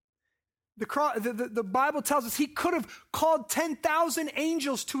 The Bible tells us he could have called 10,000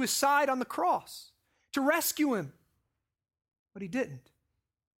 angels to his side on the cross to rescue him, but he didn't.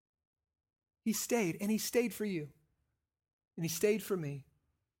 He stayed, and he stayed for you, and he stayed for me,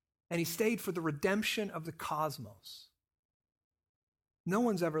 and he stayed for the redemption of the cosmos. No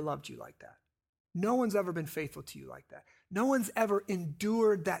one's ever loved you like that. No one's ever been faithful to you like that. No one's ever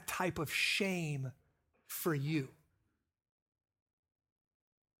endured that type of shame for you.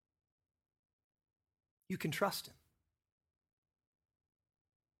 You can trust him.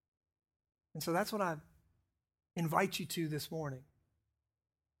 And so that's what I invite you to this morning.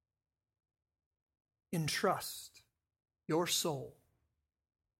 Entrust your soul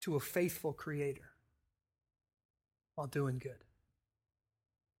to a faithful Creator while doing good.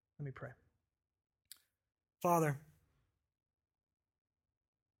 Let me pray. Father,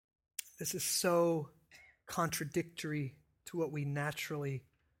 this is so contradictory to what we naturally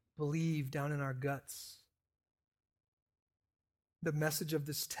believe down in our guts. The message of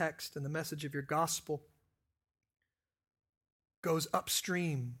this text and the message of your gospel goes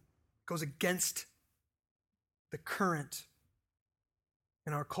upstream, goes against the current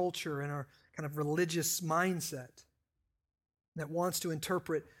in our culture and our kind of religious mindset that wants to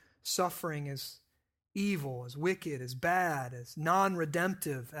interpret suffering as evil, as wicked, as bad, as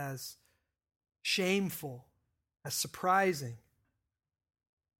non-redemptive, as shameful, as surprising.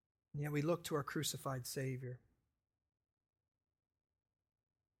 And yet we look to our crucified Savior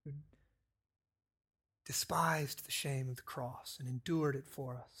who despised the shame of the cross and endured it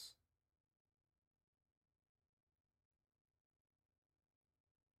for us.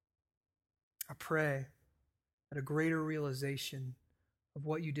 I pray that a greater realization of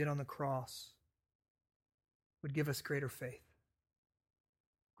what you did on the cross would give us greater faith,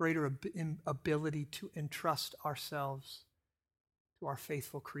 greater ability to entrust ourselves to our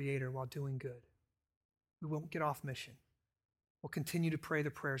faithful Creator while doing good. We won't get off mission. We'll continue to pray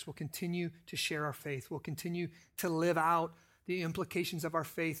the prayers. We'll continue to share our faith. We'll continue to live out the implications of our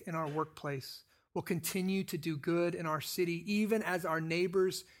faith in our workplace. We'll continue to do good in our city, even as our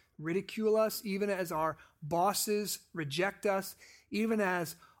neighbors ridicule us, even as our bosses reject us, even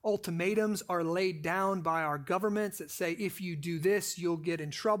as ultimatums are laid down by our governments that say, if you do this, you'll get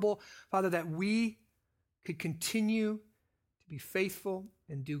in trouble. Father, that we could continue to be faithful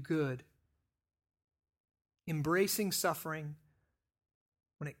and do good, embracing suffering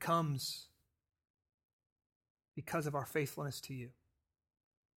when it comes because of our faithfulness to you.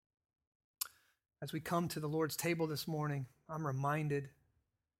 As we come to the Lord's table this morning, I'm reminded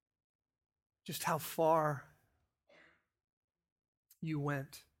just how far you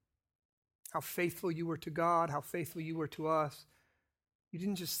went, how faithful you were to God, how faithful you were to us. You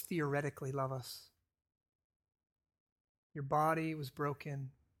didn't just theoretically love us. Your body was broken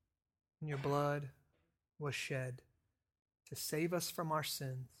and your blood was shed to save us from our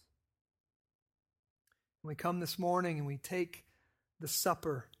sins. And we come this morning and we take the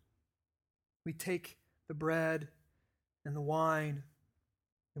supper, we take the bread and the wine,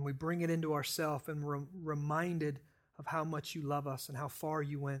 and we bring it into ourselves, and we're reminded of how much you love us and how far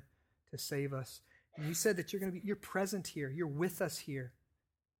you went to save us. And you said that you're present here, you're with us here.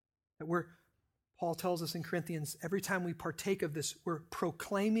 That Paul tells us in Corinthians, every time we partake of this, we're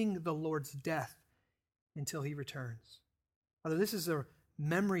proclaiming the Lord's death until he returns. Father, this is a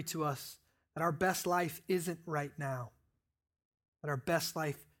memory to us that our best life isn't right now, that our best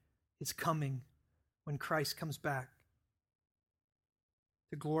life is coming when Christ comes back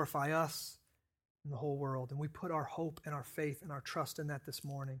to glorify us and the whole world. And we put our hope and our faith and our trust in that this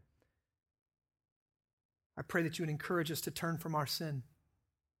morning. I pray that you would encourage us to turn from our sin,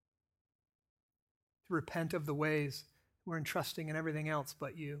 to repent of the ways we're entrusting in everything else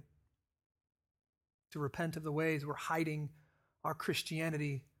but you, to repent of the ways we're hiding our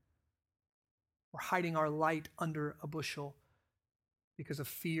Christianity, we're hiding our light under a bushel because of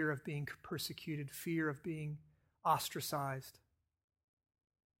fear of being persecuted, fear of being ostracized.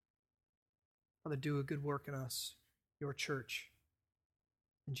 Father, do a good work in us, your church.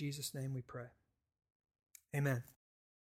 In Jesus' name we pray. Amen.